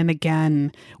again and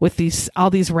again with all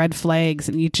these red flags,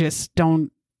 and you just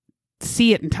don't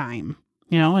see it in time,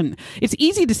 and it's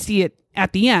easy to see it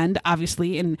at the end,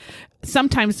 obviously, and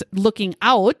sometimes looking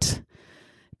out,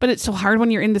 but it's so hard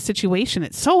when you're in the situation.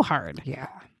 It's so hard. Yeah.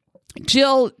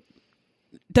 Jill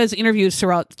does interviews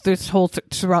throughout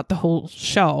the whole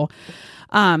show.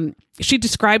 She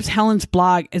describes Helen's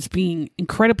blog as being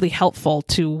incredibly helpful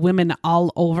to women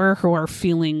all over who are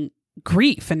feeling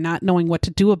grief and not knowing what to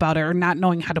do about it or not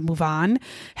knowing how to move on.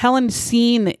 Helen's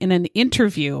seen in an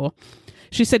interview,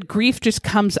 she said grief just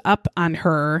comes up on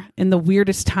her in the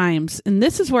weirdest times. And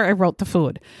this is where I wrote the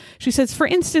food. She says, for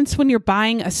instance, when you're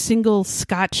buying a single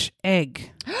Scotch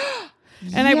egg.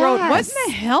 And I wrote, what in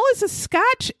the hell is a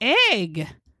Scotch egg?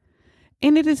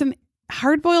 And it is an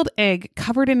hard-boiled egg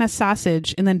covered in a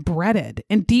sausage and then breaded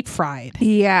and deep fried.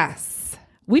 Yes.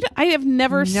 I have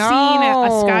never seen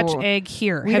a Scotch egg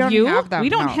here. Have you? Have them. We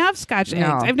don't have Scotch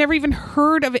eggs. I've never even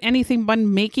heard of anything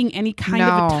making any kind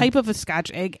of a type of a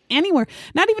Scotch egg anywhere.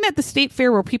 Not even at the state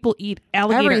fair where people eat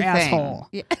alligator asshole.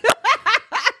 Yeah.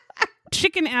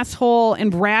 Chicken asshole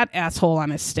and rat asshole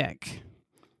on a stick.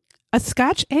 A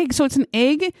Scotch egg. So it's an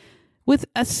egg with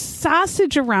a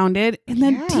sausage around it and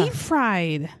then deep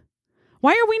fried.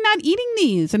 Why are we not eating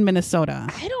these in Minnesota?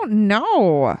 I don't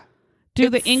know. Do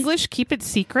the English keep it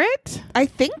secret? I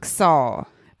think so.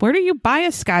 Where do you buy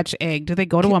a Scotch egg? Do they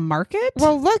go to a market?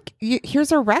 Well, look,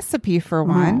 here's a recipe for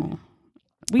one.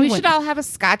 We should all have a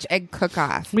Scotch egg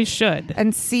cook-off. We should.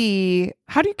 And see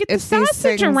how do you get the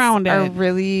sausage around it? Are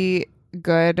really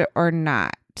good or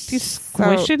not? Do you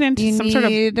squish it into some sort of...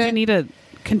 Do you need a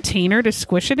container to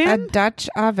squish it in? A Dutch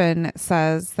oven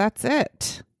says that's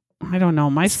it. I don't know.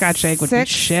 My Scotch egg would be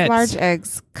shit. 6 large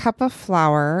eggs, cup of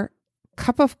flour,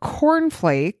 cup of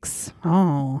cornflakes.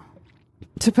 Oh.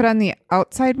 To put on the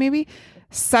outside, maybe.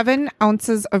 7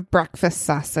 ounces of breakfast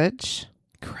sausage.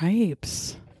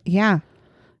 Crepes. Yeah.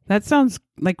 That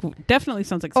definitely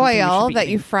sounds like something oil that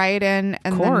you fry it in,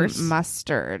 and then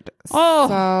mustard. Oh.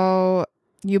 So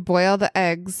you boil the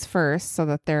eggs first so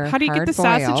that they're How do you get the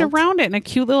sausage around it in a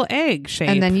cute little egg shape?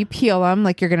 And then you peel them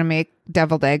like you're going to make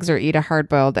deviled eggs or eat a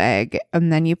hard-boiled egg.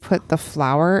 And then you put the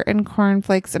flour and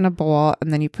cornflakes in a bowl,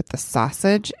 and then you put the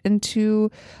sausage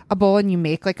into a bowl, and you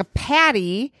make like a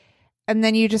patty, and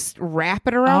then you just wrap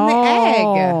it around the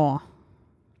egg.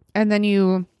 And then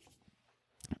you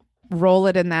roll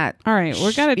it in that. All right,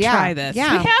 we're going to try this.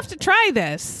 Yeah. We have to try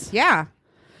this. Yeah.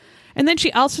 And then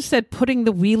she also said putting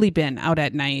the wheelie bin out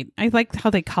at night. I like how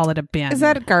they call it a bin. Is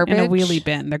that garbage? And a wheelie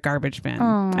bin, the garbage bin.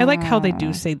 Aww. I like how they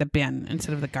do say the bin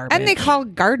instead of the garbage. And they call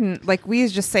garden, like we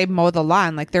just say mow the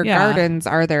lawn. Like their gardens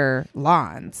are their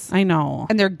lawns. I know.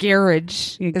 And their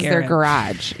garage is their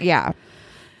garage. Yeah.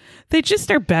 They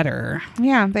just are better.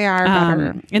 Yeah, they are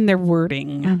better. In their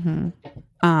wording.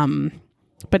 Mm-hmm.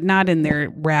 But not in their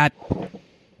rat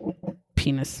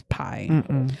penis pie.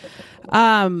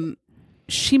 Mm-mm.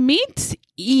 She meets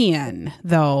Ian,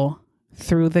 though,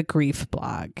 through the grief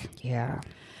blog. Yeah.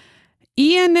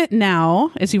 Ian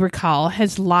now, as you recall,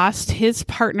 has lost his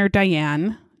partner,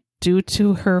 Diane, due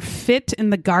to her fit in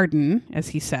the garden, as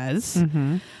he says.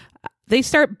 Mm-hmm. They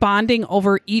start bonding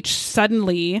over each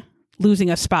suddenly losing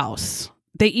a spouse.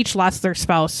 They each lost their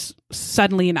spouse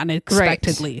suddenly and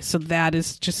unexpectedly. Right. So that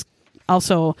is just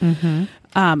also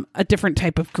a different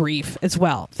type of grief as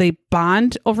well. They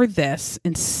bond over this.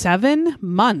 In 7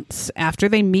 months after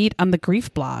they meet on the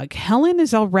grief blog, Helen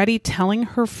is already telling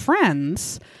her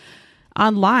friends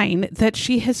online that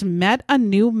she has met a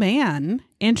new man.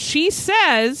 And she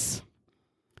says,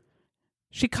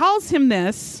 she calls him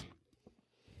this,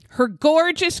 her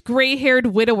gorgeous gray-haired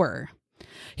widower.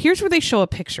 Here's where they show a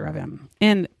picture of him.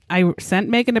 And I sent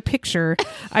Megan a picture.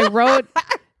 I wrote...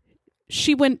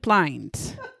 She went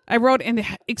blind. I wrote in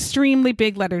extremely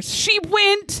big letters, she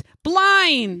went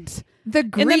blind. The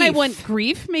grief. And then I went,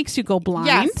 grief makes you go blind?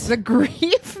 Yes, the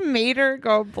grief made her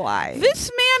go blind. This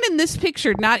man in this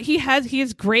picture, he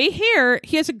has gray hair.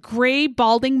 He has a gray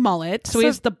balding mullet. So he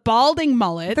has the balding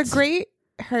mullet. The gray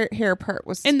hair part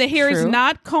was and the hair is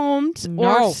not combed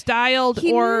or styled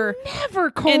he or never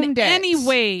combed in it. any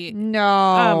way.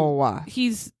 No.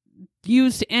 He's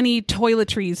used any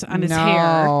toiletries on his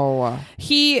hair.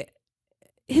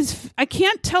 I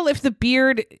can't tell if the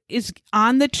beard is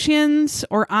on the chins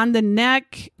or on the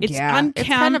neck. It's unkempt. It's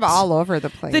kind of all over the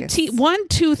place. One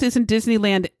tooth is in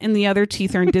Disneyland and the other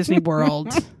teeth are in Disney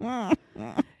World.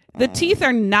 The teeth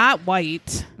are not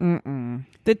white. Mm-mm.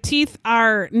 The teeth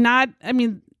are not,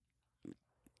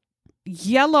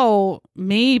 yellow,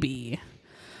 maybe.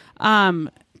 Kind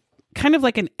of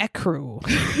like an ecru.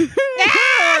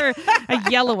 Or a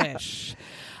yellowish.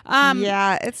 It's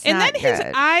not and then good. his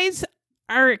eyes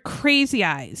are crazy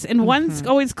eyes, and one's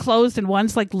always closed and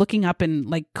one's like looking up and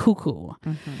like cuckoo.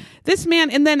 This man,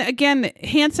 and then again,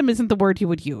 handsome isn't the word you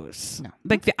would use. No.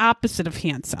 Like the opposite of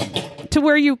handsome, to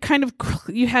where you kind of,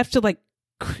 you have to like,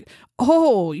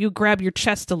 you grab your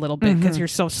chest a little bit because you're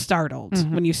so startled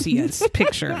when you see his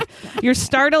picture. You're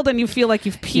startled and you feel like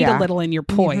you've peed a little in your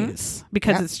poise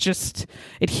because it's just,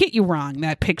 it hit you wrong,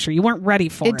 that picture. You weren't ready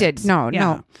for it. It did.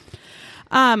 No.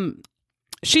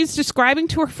 She's describing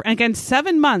to her, again,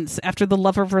 7 months after the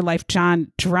love of her life,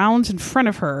 John, drowns in front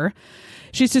of her.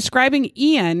 She's describing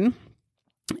Ian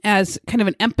as kind of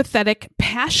an empathetic,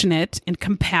 passionate, and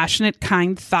compassionate,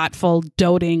 kind, thoughtful,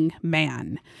 doting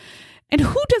man. And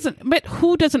who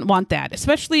doesn't want that?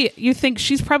 Especially, you think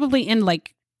she's probably in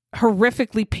like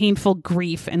horrifically painful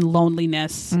grief and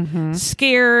loneliness,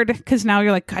 scared, because now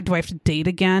you're like, God, do I have to date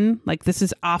again? Like, this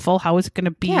is awful. How is it going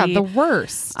to be? Yeah, the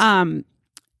worst.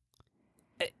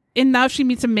 And now she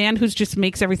meets a man who just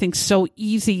makes everything so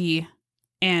easy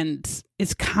and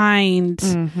is kind.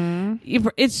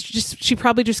 It's just, she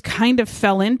probably just kind of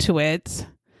fell into it.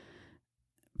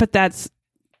 But that's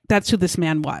who this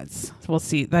man was. So we'll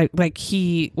see. Like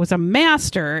he was a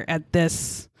master at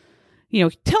this,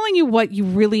 telling you what you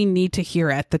really need to hear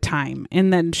at the time.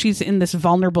 And then she's in this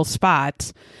vulnerable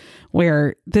spot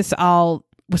where this all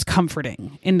was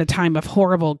comforting in the time of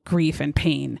horrible grief and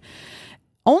pain.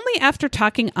 Only after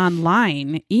talking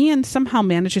online, Ian somehow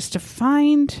manages to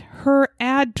find her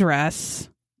address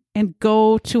and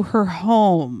go to her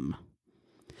home.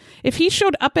 If he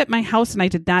showed up at my house and I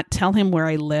did not tell him where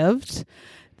I lived,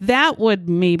 that would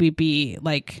maybe be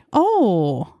like,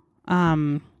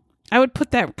 I would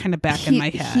put that kind of back in my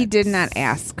head. He did not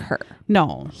ask her.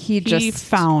 No. He just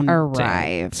found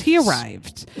arrived. He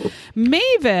arrived.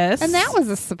 Mavis. And that was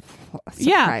a surprise.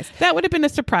 Yeah, that would have been a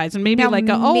surprise. And maybe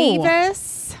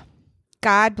Mavis,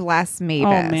 God bless Mavis.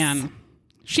 Oh, man.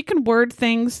 She can word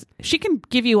things. She can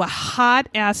give you a hot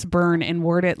ass burn and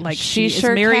word it like she is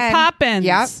Mary Poppins.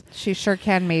 Yep, she sure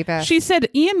can, Mavis. She said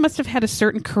Ian must have had a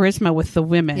certain charisma with the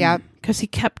women. Yep. Because he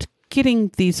kept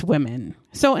getting these women.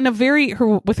 So in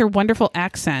with her wonderful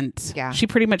accent, she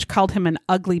pretty much called him an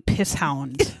ugly piss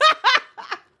hound.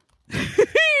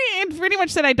 And pretty much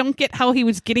said, I don't get how he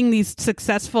was getting these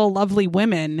successful, lovely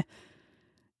women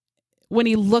when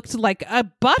he looked like a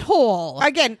butthole.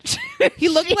 Again, he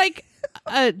looked like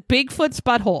a Bigfoot's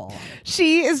butthole.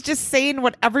 She is just saying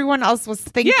what everyone else was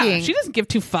thinking. Yeah, she doesn't give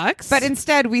two fucks. But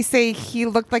instead, we say he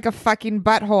looked like a fucking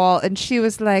butthole, and she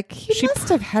was like, she must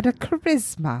have had a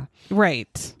charisma.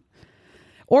 Right.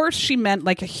 Or she meant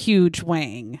like a huge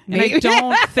wang. And I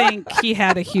don't think he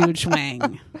had a huge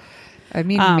wang. I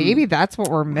mean, maybe that's what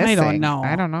we're missing.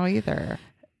 I don't know either.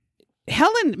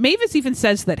 Mavis even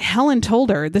says that Helen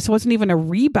told her this wasn't even a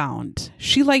rebound.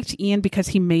 She liked Ian because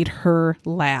he made her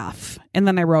laugh. And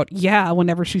then I wrote,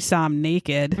 whenever she saw him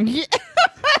naked.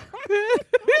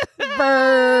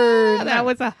 Burn. That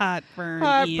was a hot burn,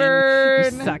 hot Ian.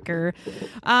 Burn. You sucker.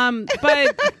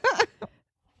 But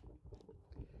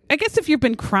I guess if you've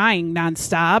been crying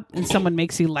nonstop and someone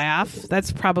makes you laugh,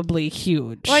 that's probably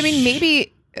huge. Well, I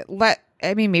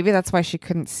mean, maybe that's why she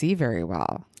couldn't see very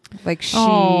well. Like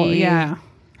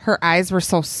her eyes were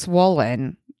so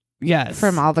swollen. Yes.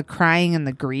 From all the crying and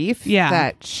the grief. Yeah.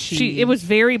 That it was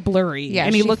very blurry. Yeah.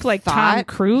 And he looked like Tom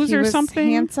Cruise or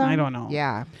something. Handsome. I don't know.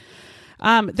 Yeah.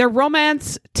 Their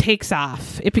romance takes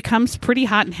off. It becomes pretty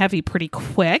hot and heavy pretty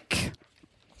quick.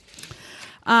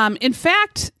 In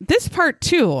fact, this part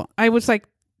too, I was like,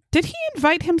 did he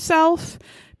invite himself?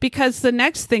 Because the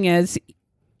next thing is,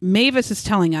 Mavis is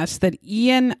telling us that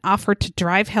Ian offered to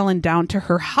drive Helen down to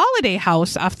her holiday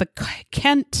house off the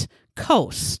Kent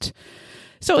coast.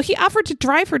 So he offered to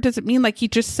drive her. Does it mean like he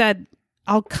just said,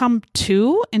 I'll come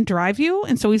too and drive you.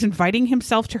 And so he's inviting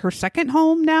himself to her second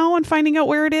home now and finding out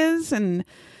where it is and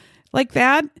like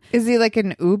that. Is he like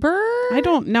an Uber? I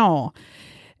don't know.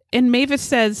 And Mavis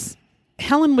says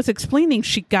Helen was explaining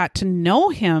she got to know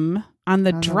him on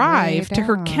the drive to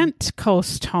her Kent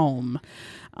Coast home.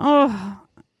 Oh,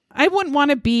 I wouldn't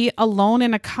want to be alone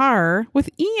in a car with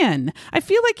Ian. I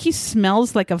feel like he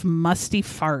smells like of musty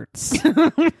farts.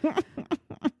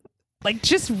 Like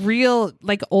just real,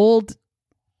 like old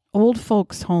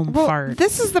folks home farts.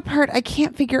 This is the part I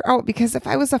can't figure out, because if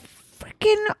I was a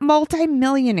freaking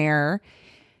multimillionaire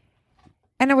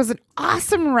and I was an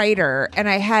awesome writer and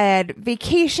I had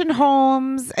vacation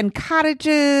homes and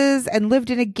cottages and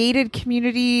lived in a gated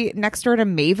community next door to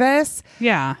Mavis.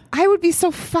 Yeah. I would be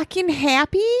so fucking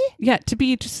happy. Yeah. To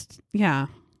be just, yeah.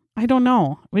 I don't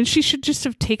know. I mean, she should just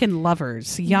have taken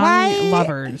lovers, young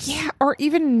lovers. Yeah. Or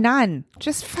even none.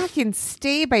 Just fucking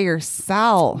stay by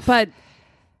yourself. But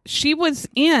she was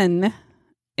in,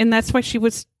 and that's why she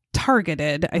was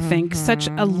targeted, I think, such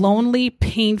a lonely,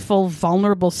 painful,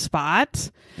 vulnerable spot.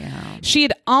 Yeah. She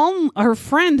had her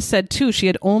friend said too, she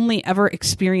had only ever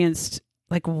experienced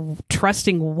like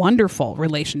trusting, wonderful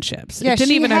relationships. Yeah, it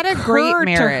didn't even had a great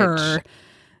marriage to her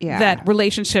that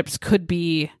relationships could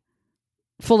be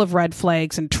full of red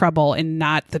flags and trouble and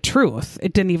not the truth.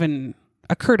 It didn't even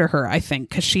occur to her, I think,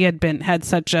 because she had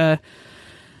such a,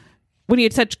 when you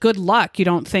had such good luck, you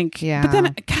don't think, but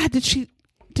then, God, did she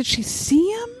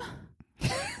see him?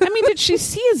 I mean, did she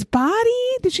see his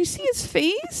body? Did she see his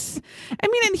face? I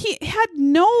mean, and he had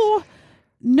no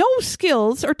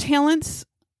skills or talents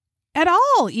at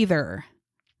all either.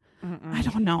 I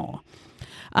don't know.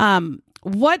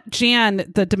 What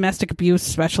Jan, the domestic abuse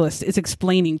specialist, is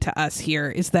explaining to us here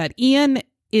is that Ian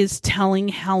is telling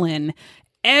Helen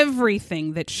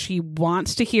everything that she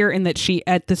wants to hear and that she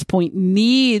at this point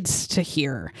needs to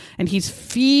hear. And he's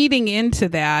feeding into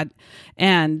that.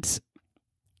 And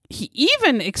he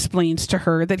even explains to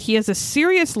her that he has a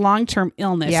serious long-term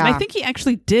illness. Yeah. And I think he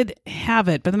actually did have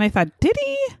it. But then I thought, did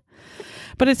he?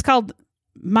 But it's called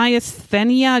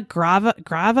myasthenia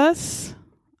gravis.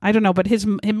 I don't know, but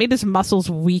it made his muscles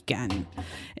weaken.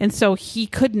 And so he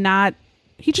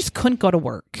just couldn't go to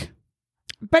work.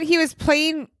 But he was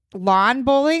playing lawn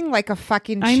bowling like a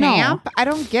fucking champ. I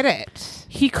don't get it.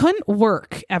 He couldn't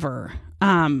work ever.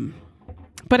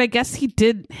 But I guess he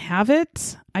did have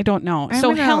it. I don't know.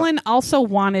 Helen also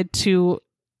wanted to,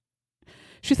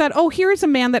 she thought, oh, here is a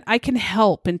man that I can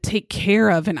help and take care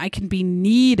of, and I can be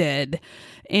needed,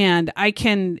 and I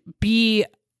can be,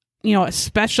 a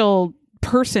special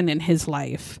person in his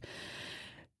life.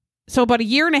 So about a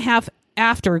year and a half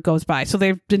after it goes by, so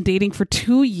they've been dating for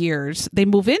 2 years, they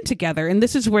move in together, and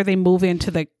this is where they move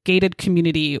into the gated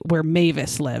community where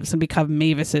Mavis lives and become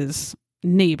Mavis's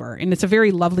neighbor. And it's a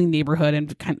very lovely neighborhood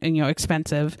and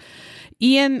expensive.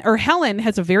 Helen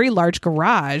has a very large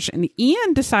garage, and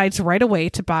Ian decides right away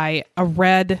to buy a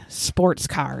red sports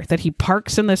car that he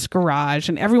parks in this garage,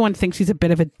 and everyone thinks he's a bit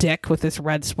of a dick with this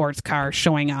red sports car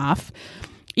showing off.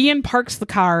 Ian parks the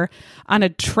car on a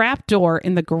trap door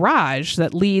in the garage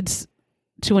that leads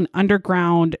to an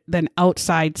underground, then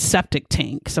outside septic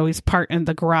tank. So he's and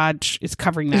the garage is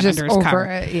covering that under his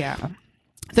car. Yeah.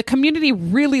 The community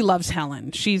really loves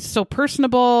Helen. She's so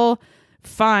personable,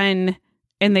 fun,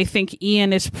 and they think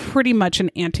Ian is pretty much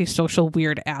an antisocial,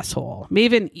 weird asshole.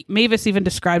 Mavis even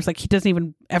describes like he doesn't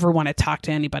even ever want to talk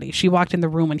to anybody. She walked in the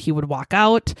room and he would walk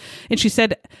out, and she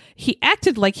said he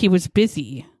acted like he was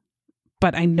busy,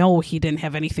 but I know he didn't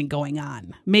have anything going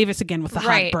on. Mavis again with the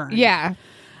hot burn. Yeah.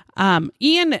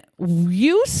 Ian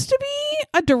used to be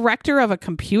a director of a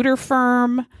computer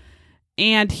firm,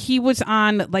 and he was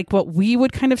on like what we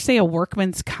would kind of say a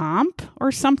workman's comp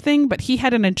or something, but he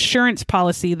had an insurance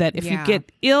policy that if you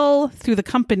get ill through the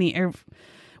company or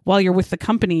while you're with the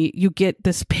company, you get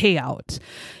this payout.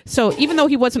 So even though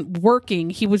he wasn't working,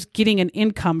 he was getting an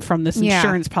income from this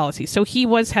insurance policy. So he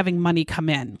was having money come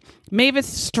in. Mavis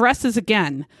stresses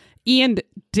again. Ian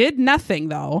did nothing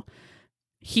though.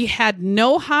 He had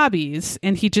no hobbies,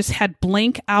 and he just had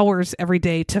blank hours every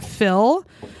day to fill.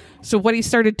 So what he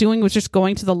started doing was just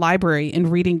going to the library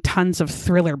and reading tons of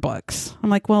thriller books.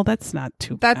 I'm like, well, that's not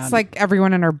too bad. That's like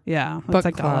everyone in our that's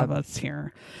like all of us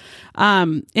here.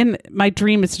 And my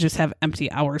dream is to just have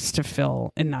empty hours to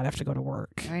fill and not have to go to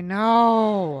work. I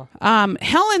know.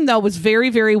 Helen, though, was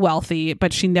very, very wealthy,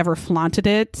 but she never flaunted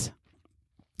it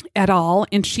at all.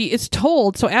 And she is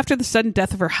told, so after the sudden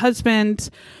death of her husband,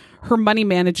 her money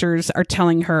managers are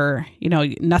telling her,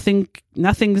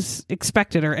 nothing's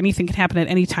expected or anything can happen at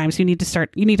any time. So you need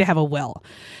to have a will.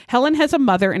 Helen has a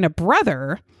mother and a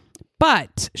brother,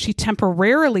 But she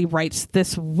temporarily writes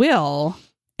this will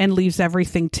and leaves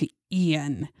everything to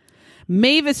Ian.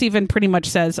 Mavis even pretty much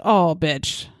says, "Oh,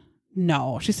 bitch,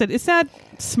 no." She said, "Is that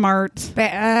smart?"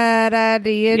 Bad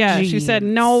idea. Yeah, geez. she said,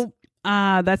 "No,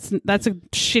 that's a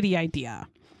shitty idea."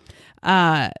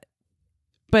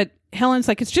 But Helen's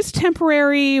like, "It's just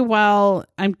temporary while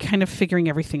I'm kind of figuring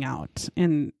everything out."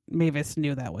 And Mavis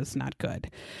knew that was not good.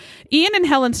 Ian and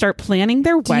Helen start planning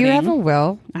their wedding. Do you have a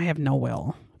will? I have no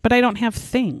will, but I don't have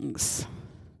things.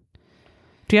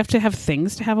 Do you have to have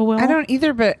things to have a will? I don't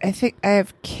either, but I think I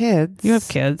have kids. You have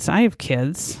kids. I have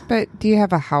kids. But do you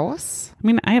have a house? I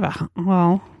mean, I have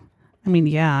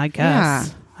yeah, I guess. Yeah.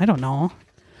 I don't know.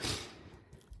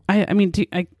 I mean,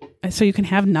 so you can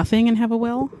have nothing and have a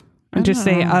will? And just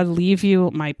say, I'll leave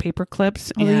you my paper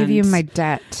clips. I'll leave you my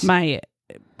debt. My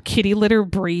kitty litter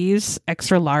Breeze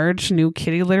extra large new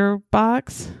kitty litter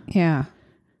box. Yeah.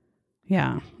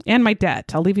 Yeah. And my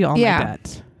debt. I'll leave you all my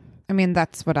debt. I mean,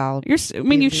 that's what I'll... you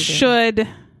should,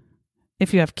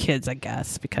 if you have kids, I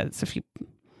guess, because if you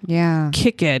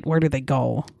kick it, where do they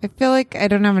go? I feel like I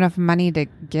don't have enough money to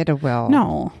get a will.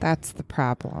 No. That's the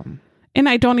problem. And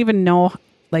I don't even know,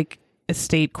 like,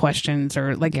 estate questions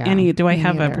or, like, do I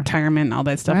have a retirement and all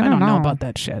that stuff? I don't know about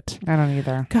that shit. I don't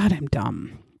either. God, I'm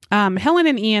dumb. Helen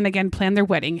and Ian, again, plan their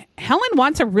wedding. Helen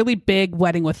wants a really big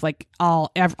wedding with, like,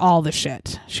 all the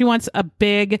shit. She wants a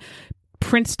big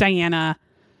Princess Diana,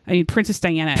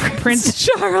 Prince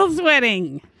Charles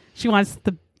wedding. She wants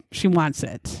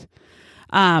it.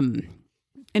 And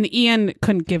Ian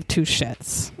couldn't give two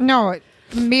shits. No,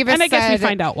 Mavis and I guess we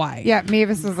find out why. Yeah,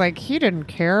 Mavis was like, he didn't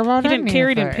care about it. He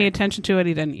didn't pay attention to it.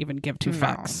 He didn't even give two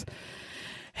fucks.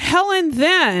 Helen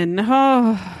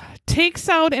then takes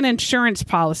out an insurance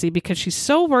policy because she's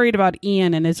so worried about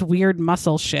Ian and his weird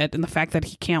muscle shit and the fact that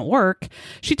he can't work.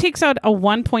 She takes out a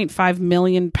 1.5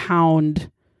 million pound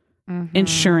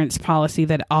insurance policy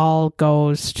that all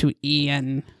goes to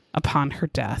Ian upon her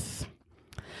death.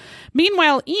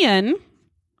 Meanwhile, Ian...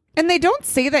 And they don't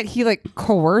say that he, like,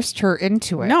 coerced her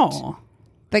into it. No.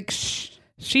 Like,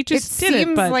 she just did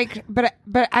it.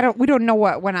 But we don't know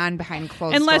what went on behind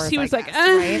closed doors. Unless he was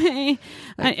right?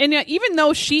 And even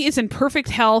though she is in perfect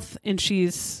health and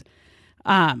she's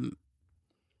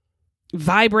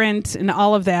vibrant and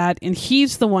all of that, and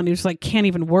he's the one who's like can't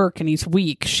even work and he's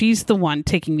weak, she's the one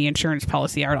taking the insurance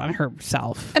policy out on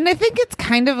herself. And I think it's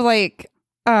kind of like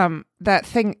that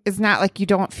thing is not like you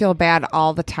don't feel bad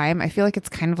all the time. I feel like it's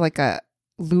kind of like a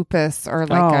lupus or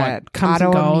like a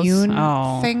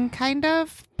autoimmune thing, kind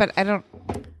of. But I don't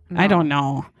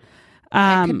know.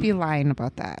 I could be lying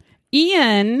about that.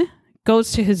 Ian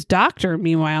goes to his doctor,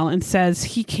 meanwhile, and says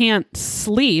he can't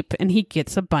sleep, and he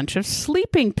gets a bunch of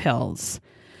sleeping pills.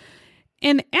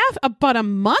 And about a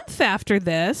month after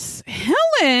this,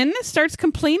 Helen starts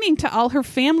complaining to all her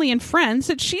family and friends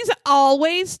that she's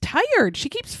always tired. She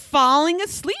keeps falling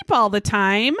asleep all the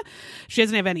time. She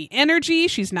doesn't have any energy.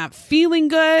 She's not feeling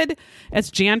good. As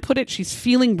Jan put it, she's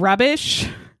feeling rubbish.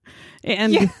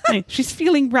 And she's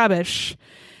feeling rubbish.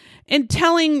 And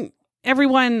telling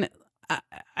everyone,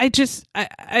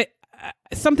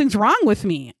 something's wrong with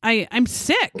me. I'm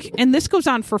sick. And this goes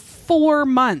on for 4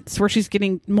 months where she's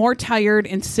getting more tired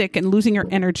and sick and losing her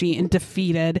energy and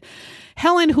defeated.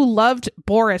 Helen, who loved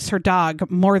Boris, her dog,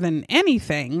 more than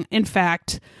anything, in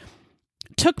fact,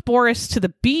 took Boris to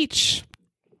the beach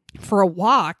for a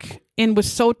walk and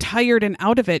was so tired and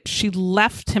out of it, she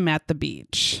left him at the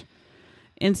beach.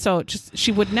 And so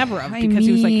she would never have because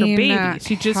he was like her baby.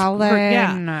 She just,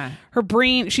 her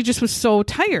brain, she just was so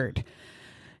tired.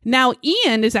 Now,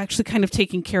 Ian is actually kind of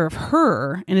taking care of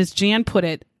her. And as Jan put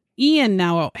it, Ian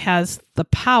now has the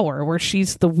power where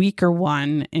she's the weaker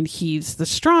one and he's the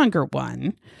stronger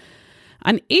one.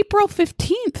 On April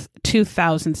 15th,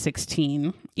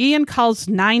 2016, Ian calls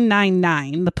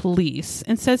 999, the police,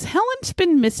 and says Helen's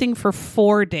been missing for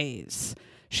 4 days.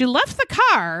 She left the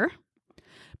car,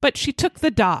 but she took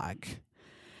the dog.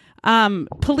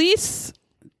 Police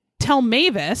tell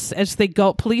Mavis as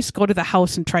police go to the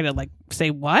house and try to like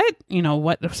say, what?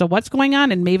 What's going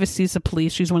on? And Mavis sees the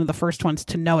police. She's one of the first ones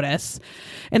to notice.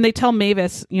 And they tell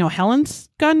Mavis, Helen's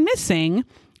gone missing.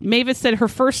 Mavis said her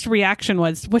first reaction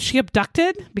was she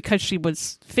abducted? Because she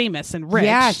was famous and rich.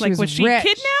 Yeah, was she rich.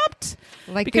 Kidnapped?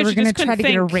 Like because they were going to try to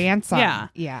get a ransom.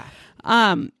 Yeah.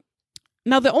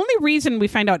 Now, the only reason we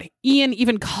find out Ian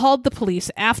even called the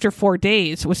police after 4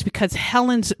 days was because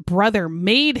Helen's brother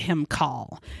made him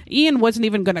call. Ian wasn't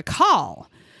even going to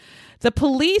call. The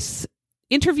police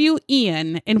interview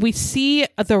Ian, and we see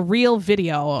the real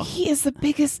video. He is the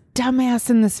biggest dumbass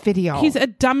in this video. He's a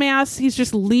dumbass. He's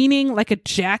just leaning like a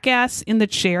jackass in the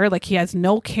chair, like he has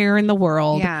no care in the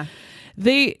world. Yeah.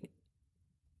 They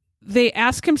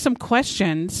ask him some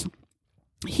questions.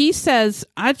 He says,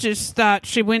 I just thought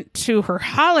she went to her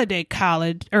holiday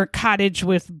cottage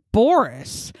with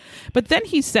Boris. But then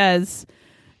he says,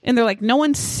 and they're like, no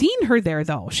one's seen her there,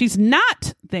 though. She's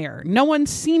not there. No one's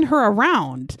seen her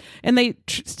around. And they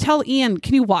tell Ian,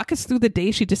 can you walk us through the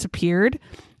day she disappeared?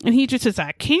 And he just says,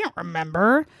 I can't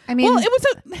remember. I mean, well, it was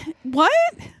what?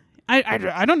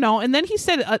 I don't know. And then he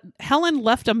said Helen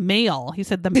left a mail. He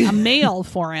said a mail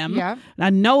for him. Yeah. A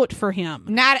note for him.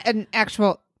 Not an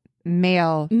actual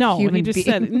male. No, human he just being.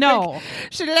 said no.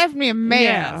 She left me a mail.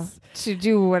 Yes. To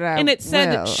do what I And it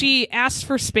said that she asked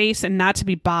for space and not to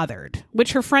be bothered,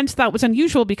 which her friends thought was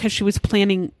unusual because she was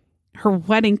planning her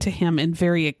wedding to him and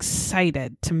very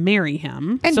excited to marry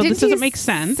him. And so this doesn't make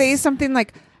sense. Say something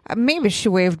like, maybe she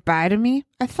waved bye to me.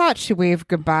 I thought she waved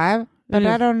goodbye, but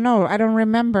I don't know. I don't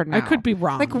remember now. I could be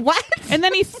wrong. Like what? And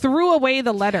then he threw away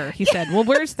the letter. He said, well,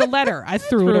 where's the letter? I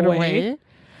threw it away.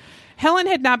 Helen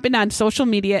had not been on social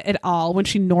media at all when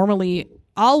she normally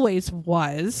always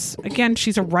was. Again,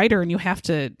 she's a writer and you have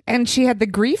to. And she had the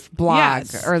grief blog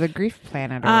Yes. or the grief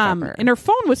planet or whatever. And her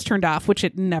phone was turned off, which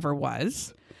it never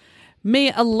was.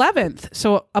 May 11th,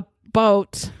 so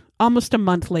about almost a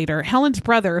month later, Helen's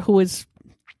brother, who is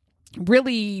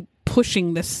really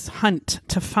pushing this hunt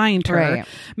to find her,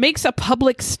 makes a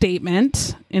public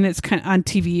statement, and it's kind of on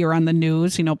TV or on the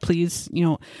news. Please,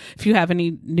 if you have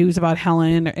any news about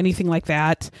Helen or anything like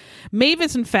that.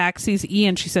 Mavis, in fact, sees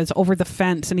Ian, she says, over the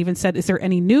fence, and even said, is there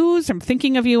any news? I'm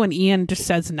thinking of you. And Ian just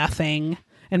says nothing.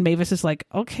 And Mavis is like,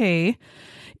 okay.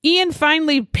 Ian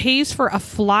finally pays for a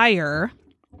flyer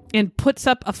and puts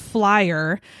up a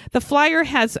flyer. The flyer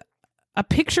has a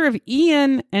picture of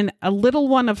Ian and a little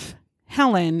one of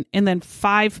Helen, and then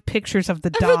 5 pictures of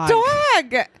the dog. The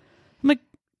dog. I'm like,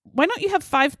 why don't you have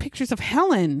 5 pictures of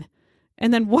Helen,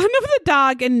 and then one of the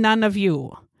dog and none of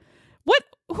you? What?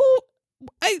 Who?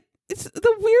 It's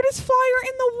the weirdest flyer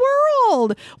in the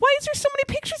world. Why is there so many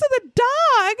pictures of the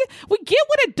dog? We get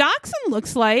what a dachshund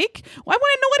looks like. I want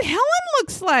to know what Helen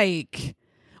looks like.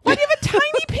 Why do you have a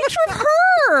tiny picture of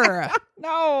her?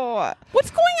 No.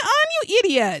 What's going on, you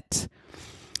idiot?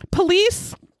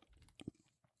 Police.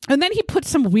 And then he put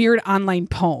some weird online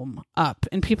poem up,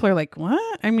 and people are like,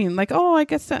 what? I mean, like, oh, I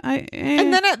guess that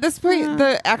And then at this point,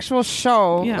 the actual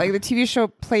show, like the TV show,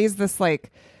 plays this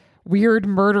like weird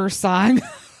murder song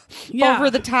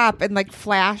over the top and like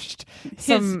flashed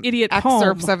some idiot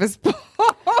excerpts poem of his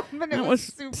poem. And it was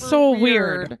super so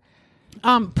weird.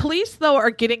 Police, though,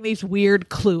 are getting these weird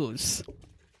clues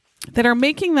that are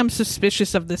making them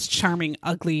suspicious of this charming,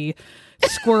 ugly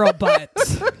squirrel butt.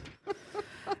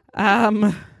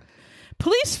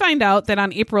 Police find out that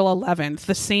on April 11th,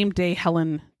 the same day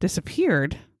Helen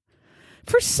disappeared,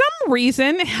 for some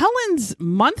reason, Helen's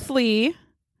monthly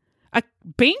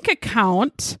bank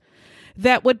account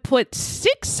that would put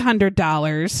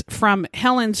 $600 from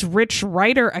Helen's rich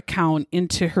writer account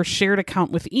into her shared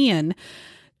account with Ian.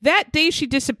 That day she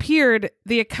disappeared,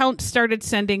 the account started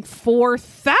sending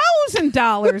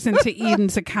 $4,000 into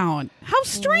Eden's account. How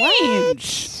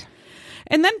strange. What?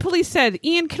 And then police said,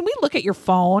 Ian, can we look at your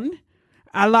phone?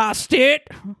 I lost it.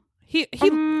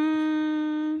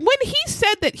 When he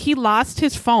said that he lost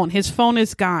his phone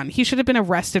is gone. He should have been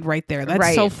arrested right there.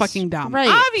 That's so fucking dumb. Right.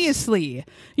 Obviously.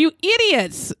 You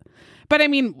idiots. But I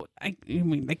mean,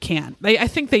 they can't. I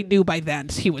think they knew by then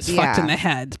he was fucked in the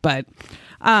head. But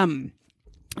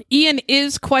Ian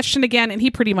is questioned again, and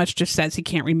he pretty much just says he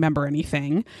can't remember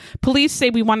anything. Police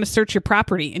say, we want to search your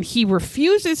property, and he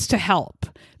refuses to help.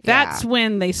 That's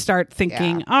when they start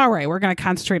thinking, all right, we're going to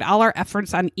concentrate all our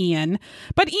efforts on Ian.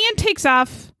 But Ian takes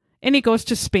off, and he goes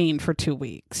to Spain for 2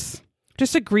 weeks.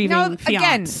 Just a grieving fiance.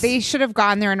 Again, they should have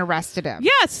gone there and arrested him.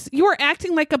 Yes, you are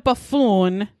acting like a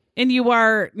buffoon, and you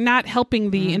are not helping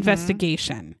the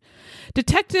investigation.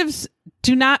 Detectives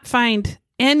do not find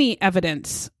any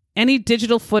evidence, any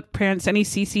digital footprints, any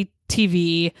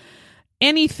CCTV,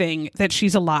 anything that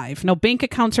she's alive. No bank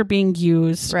accounts are being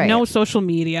used. Right. No social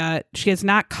media. She has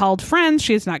not called friends.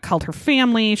 She has not called her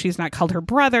family. She has not called her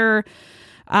brother.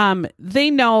 They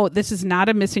know this is not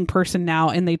a missing person now,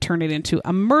 and they turn it into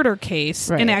a murder case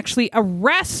and actually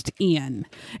arrest Ian.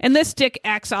 And this dick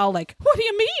acts all like, what do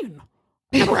you mean?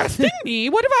 Arresting me?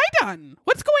 What have I done?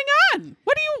 What's going on?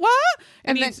 What do you want?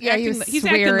 And he's acting the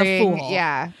fool.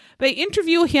 Yeah. They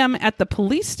interview him at the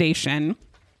police station.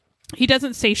 He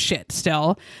doesn't say shit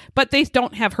still, but they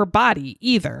don't have her body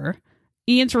either.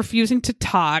 Ian's refusing to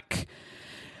talk.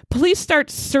 Police start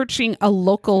searching a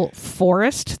local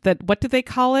forest what did they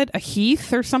call it? A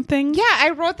heath or something? Yeah,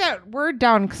 I wrote that word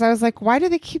down because I was like, why do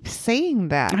they keep saying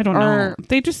that? I don't know.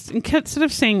 They just, instead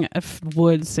of saying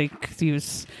woods, they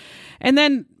use... And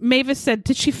then Mavis said,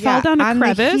 did she fall down a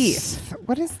crevice?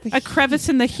 What is the heath? Crevice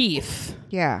in the heath.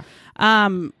 Yeah.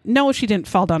 No, she didn't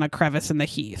fall down a crevice in the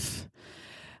heath.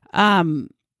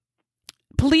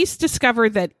 Police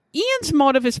discovered that Ian's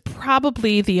motive is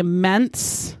probably the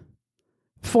immense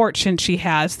fortune she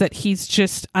has that he's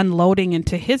just unloading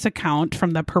into his account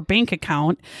from her bank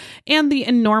account, and the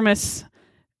enormous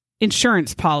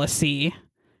insurance policy,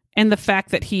 and the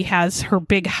fact that he has her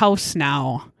big house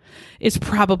now is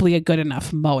probably a good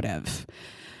enough motive.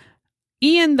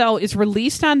 Ian, though, is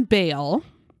released on bail.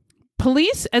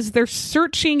 Police, as they're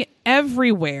searching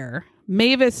everywhere,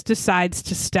 Mavis decides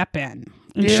to step in.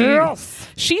 And yes.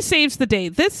 She saves the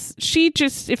day. If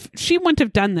she wouldn't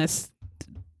have done this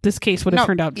case would have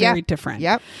turned out very different.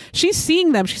 Yep. She's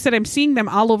seeing them. She said, I'm seeing them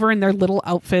all over in their little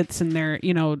outfits and their,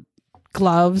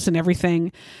 gloves and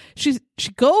everything. She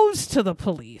goes to the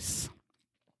police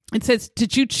and says,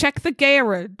 did you check the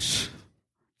garage?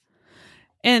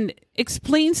 And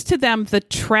explains to them the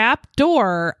trap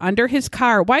door under his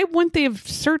car. Why wouldn't they have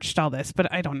searched all this?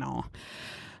 But I don't know.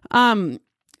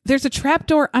 There's a trap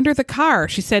door under the car.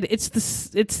 She said it's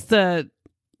the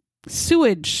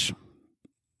sewage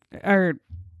or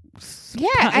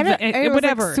I don't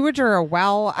whatever like sewage or a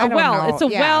well. I don't know. It's a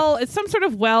well. It's some sort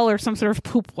of well or some sort of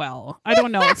poop well. I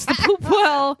don't know. It's the poop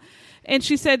well. And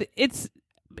she said it's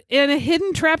in a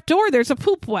hidden trap door. There's a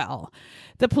poop well.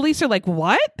 The police are like,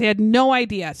 what? They had no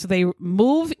idea. So they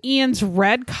move Ian's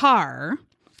red car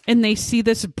and they see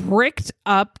this bricked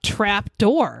up trap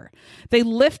door. They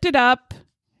lift it up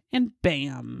and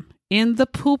bam, in the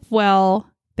poop well,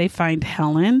 they find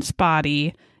Helen's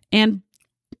body and,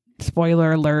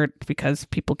 spoiler alert, because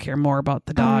people care more about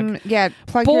the dog.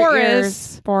 Plug your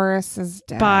ears. Boris is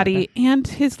dead. Body and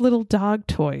his little dog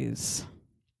toys.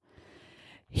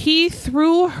 He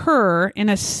threw her in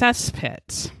a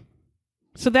cesspit.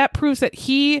 So that proves that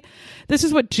this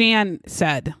is what Jan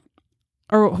said.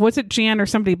 Or was it Jan or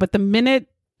somebody? But the minute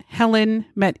Helen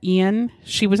met Ian,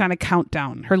 she was on a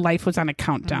countdown. Her life was on a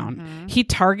countdown. Mm-hmm. He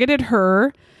targeted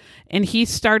her and he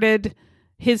started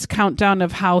his countdown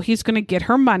of how he's going to get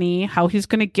her money, how he's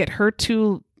going to get her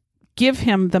to give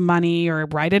him the money or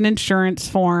write an insurance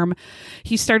form.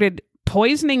 He started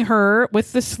poisoning her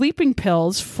with the sleeping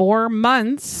pills for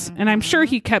months. Mm-hmm. And I'm sure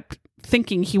he kept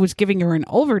thinking he was giving her an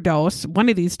overdose one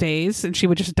of these days and she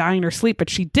would just die in her sleep, but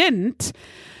she didn't.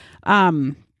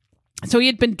 So he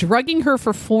had been drugging her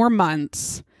for 4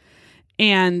 months,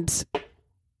 and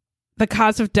the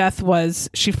cause of death was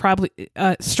she probably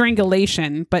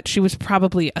strangulation, but she was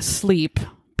probably asleep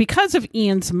because of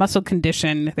Ian's muscle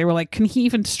condition. They were like, can he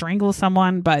even strangle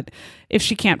someone? But if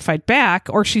she can't fight back,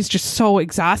 or she's just so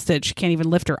exhausted she can't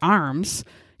even lift her arms,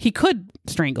 he could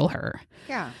strangle her.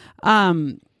 Yeah.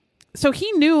 So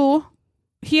he knew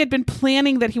he had been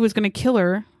planning that he was going to kill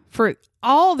her for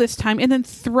all this time, and then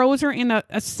throws her in a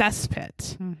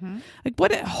cesspit. Mm-hmm. Like,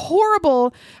 what a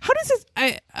horrible... How does this...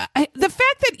 the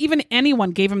fact that even anyone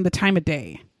gave him the time of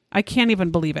day, I can't even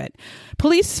believe it.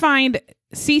 Police find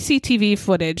CCTV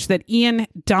footage that Ian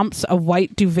dumps a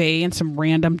white duvet in some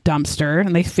random dumpster,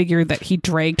 and they figure that he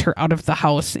dragged her out of the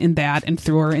house in that and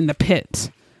threw her in the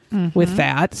pit with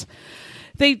that.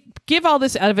 They give all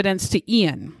this evidence to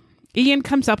Ian. Ian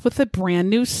comes up with a brand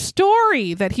new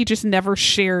story that he just never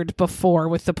shared before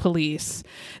with the police.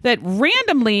 That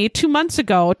randomly, 2 months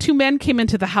ago, 2 men came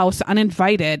into the house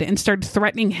uninvited and started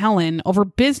threatening Helen over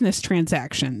business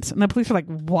transactions. And the police are like,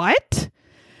 what?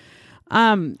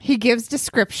 He gives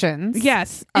descriptions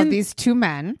of these 2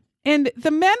 men. And the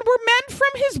men were men from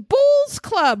his bowls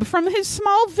club, from his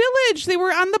small village. They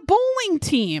were on the bowling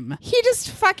team. He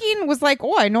just fucking was like,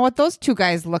 oh, I know what those 2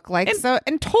 guys look like.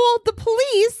 And told the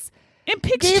police. And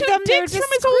picked 2 dicks from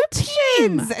his old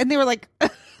team. And they were like,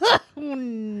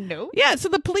 no. Yeah, so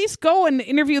the police go and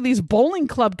interview these bowling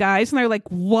club guys, and they're like,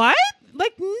 what?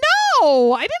 Like,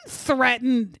 no, I didn't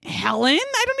threaten Helen.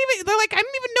 They're like, I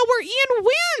didn't even know where Ian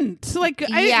went. So like,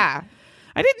 I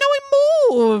didn't know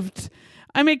he moved.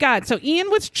 Oh my God. So Ian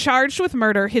was charged with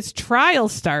murder. His trial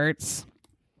starts.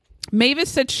 Mavis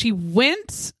said she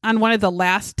went on one of the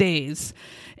last days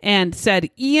and said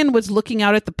Ian was looking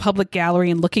out at the public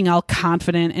gallery and looking all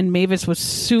confident, and Mavis was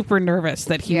super nervous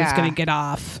that he was going to get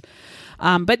off.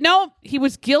 But no, he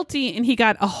was guilty, and he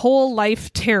got a whole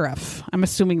life tariff. I'm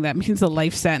assuming that means a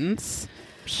life sentence.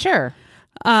 Sure.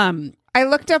 I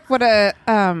looked up what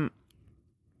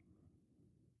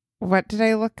did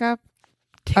I look up?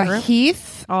 care of?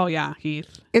 Heath. Oh, yeah,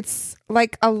 heath. It's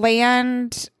like a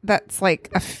land that's like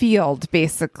a field,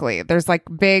 basically. There's like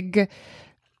big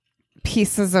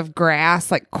pieces of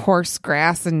grass, like coarse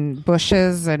grass and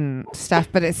bushes and stuff,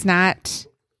 but it's not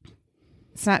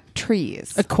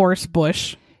trees. A coarse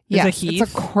bush is a heath?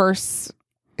 It's a coarse...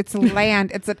 It's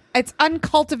land. It's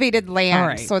uncultivated land,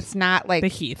 right. So it's not like the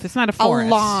heath. It's not a forest.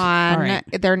 A lawn. Right.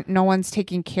 There, no one's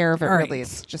taking care of it. Right. Really,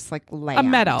 it's just like land. A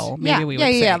meadow. Maybe we would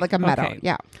say. Yeah, like a meadow. Okay.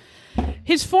 Yeah.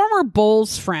 His former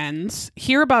Bulls friends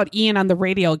hear about Ian on the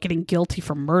radio getting guilty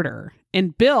for murder,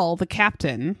 and Bill, the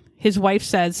captain, his wife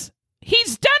says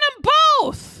he's done them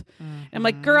both. I'm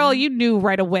like, girl, you knew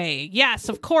right away. Yes,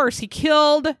 of course, he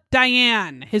killed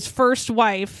Diane, his first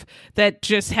wife, that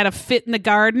just had a fit in the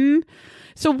garden.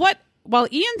 So while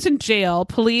Ian's in jail,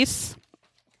 police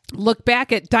look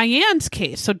back at Diane's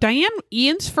case. So Diane,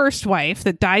 Ian's first wife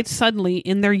that died suddenly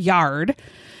in their yard.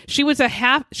 She was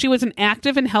an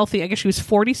active and healthy, I guess she was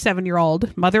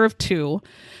 47-year-old, mother of 2.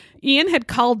 Ian had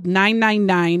called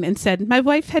 999 and said, my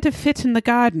wife had a fit in the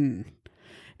garden.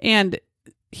 And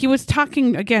he was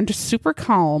talking, again, just super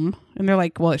calm. And they're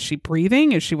like, well, is she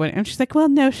breathing? Is she what? And she's like, well,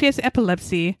 no, she has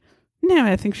epilepsy. No,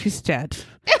 I think she's dead.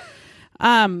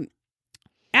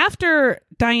 After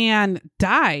Diane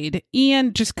died,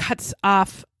 Ian just cuts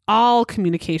off all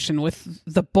communication with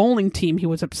the bowling team he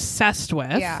was obsessed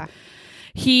with. Yeah.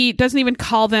 He doesn't even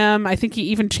call them. I think he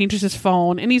even changes his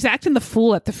phone. And he's acting the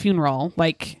fool at the funeral,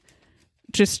 like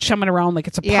just chumming around like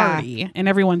it's a party. And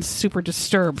everyone's super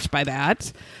disturbed by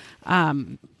that.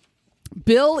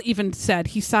 Bill even said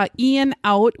he saw Ian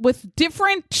out with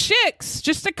different chicks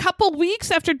just a couple weeks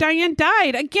after Diane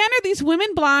died. Again, are these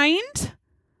women blind?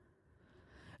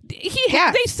 They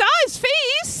saw his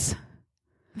face.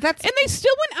 And they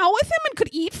still went out with him and could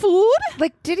eat food.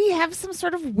 Like, did he have some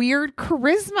sort of weird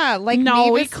charisma? Like,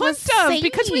 no, Mavis he couldn't have,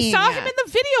 because we saw him in the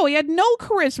video. He had no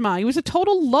charisma. He was a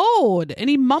total load, and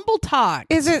he mumble talked.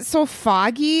 Is it so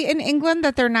foggy in England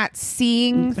that they're not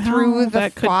seeing through the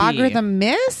fog or the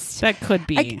mist? That could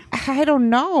be. I don't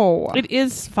know. It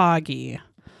is foggy.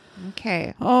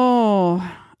 Okay. Oh,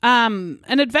 an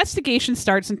investigation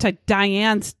starts into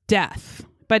Diane's death.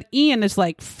 But Ian is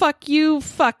like, fuck you,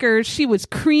 fuckers. She was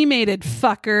cremated,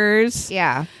 fuckers.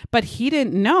 Yeah. But he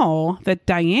didn't know that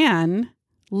Diane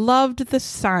loved the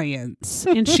science.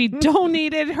 And she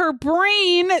donated her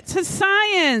brain to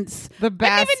science. The best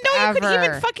I didn't even know ever. you could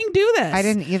even fucking do this. I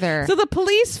didn't either. So the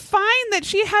police find that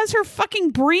she has her fucking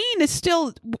brain is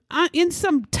still in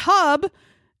some tub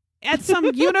at some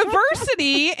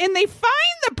university. And they find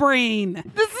the brain.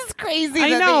 This is crazy. I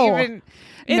that know. They even...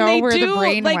 And they do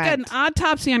like an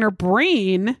autopsy on her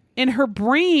brain, and her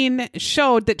brain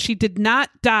showed that she did not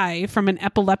die from an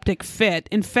epileptic fit.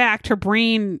 In fact, her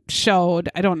brain showed,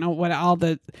 I don't know what all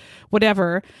the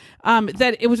whatever,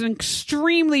 that it was an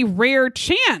extremely rare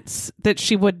chance that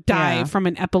she would die from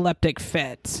an epileptic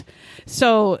fit.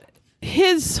 So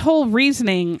his whole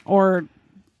reasoning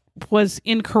was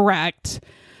incorrect.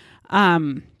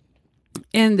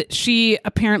 And she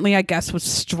apparently, I guess, was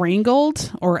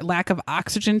strangled or lack of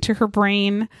oxygen to her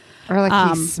brain. Or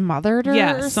like he smothered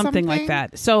her or something like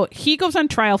that. So he goes on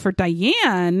trial for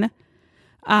Diane.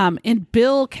 And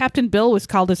Captain Bill was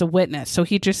called as a witness. So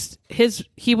he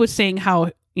was saying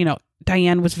how,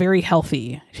 Diane was very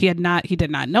healthy. He did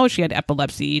not know she had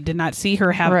epilepsy. He did not see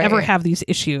her ever have these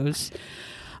issues.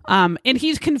 And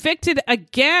he's convicted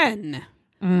again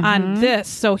on this.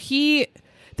 So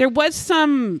there was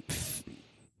some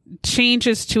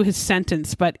changes to his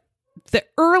sentence, but the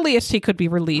earliest he could be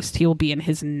released, he will be in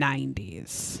his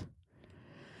 90s.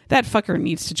 That fucker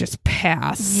needs to just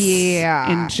pass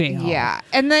in jail. Yeah.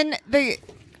 And then the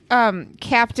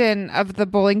captain of the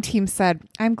bowling team said,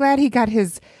 I'm glad he got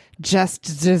his just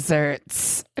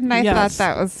desserts. And I thought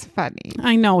that was funny.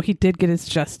 I know, he did get his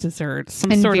just desserts.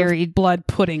 Some sort of blood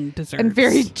pudding dessert. And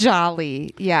very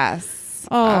jolly, yes.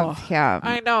 Oh, of him.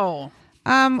 I know.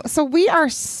 So we are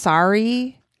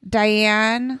sorry,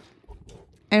 Diane,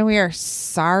 and we are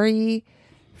sorry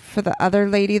for the other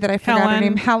lady that I forgot her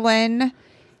name, Helen,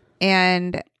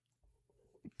 and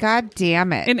God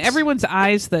damn it. In everyone's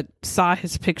eyes that saw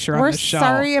his picture on the show. We're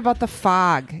sorry about the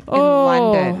fog in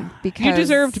London. Because you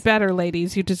deserved better,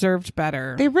 ladies. You deserved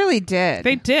better. They really did.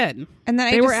 They did. And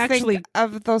then they were actually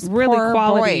of those really poor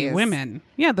quality boys. Women.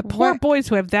 Yeah, the poor boys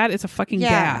who have that is a fucking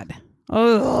bad.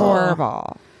 Oh,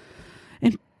 horrible.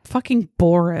 And fucking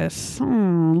Boris,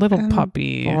 little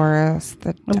puppy. Boris,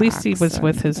 at least he was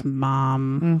with his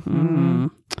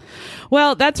mom.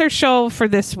 Well, that's our show for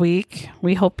this week.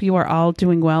 We hope you are all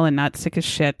doing well and not sick as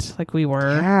shit like we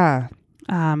were. Yeah.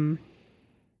 And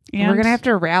we're gonna have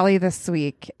to rally this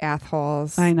week,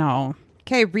 assholes. I know.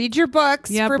 Okay, read your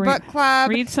books for book club.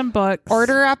 Read some books.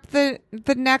 Order up the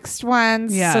next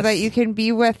ones so that you can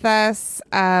be with us.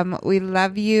 We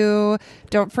love you.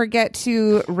 Don't forget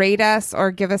to rate us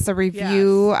or give us a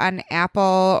review on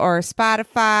Apple or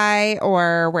Spotify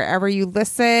or wherever you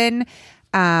listen.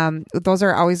 Those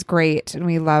are always great, and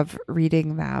we love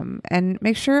reading them. And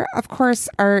make sure, of course,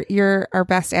 our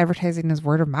best advertising is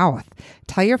word of mouth.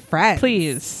 Tell your friends,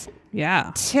 please.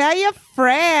 Yeah. Tell your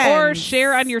friends. Or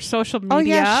share on your social media. Oh,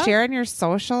 yeah. Share on your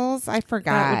socials. I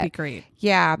forgot. That would be great.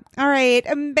 Yeah. All right.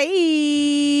 Bye.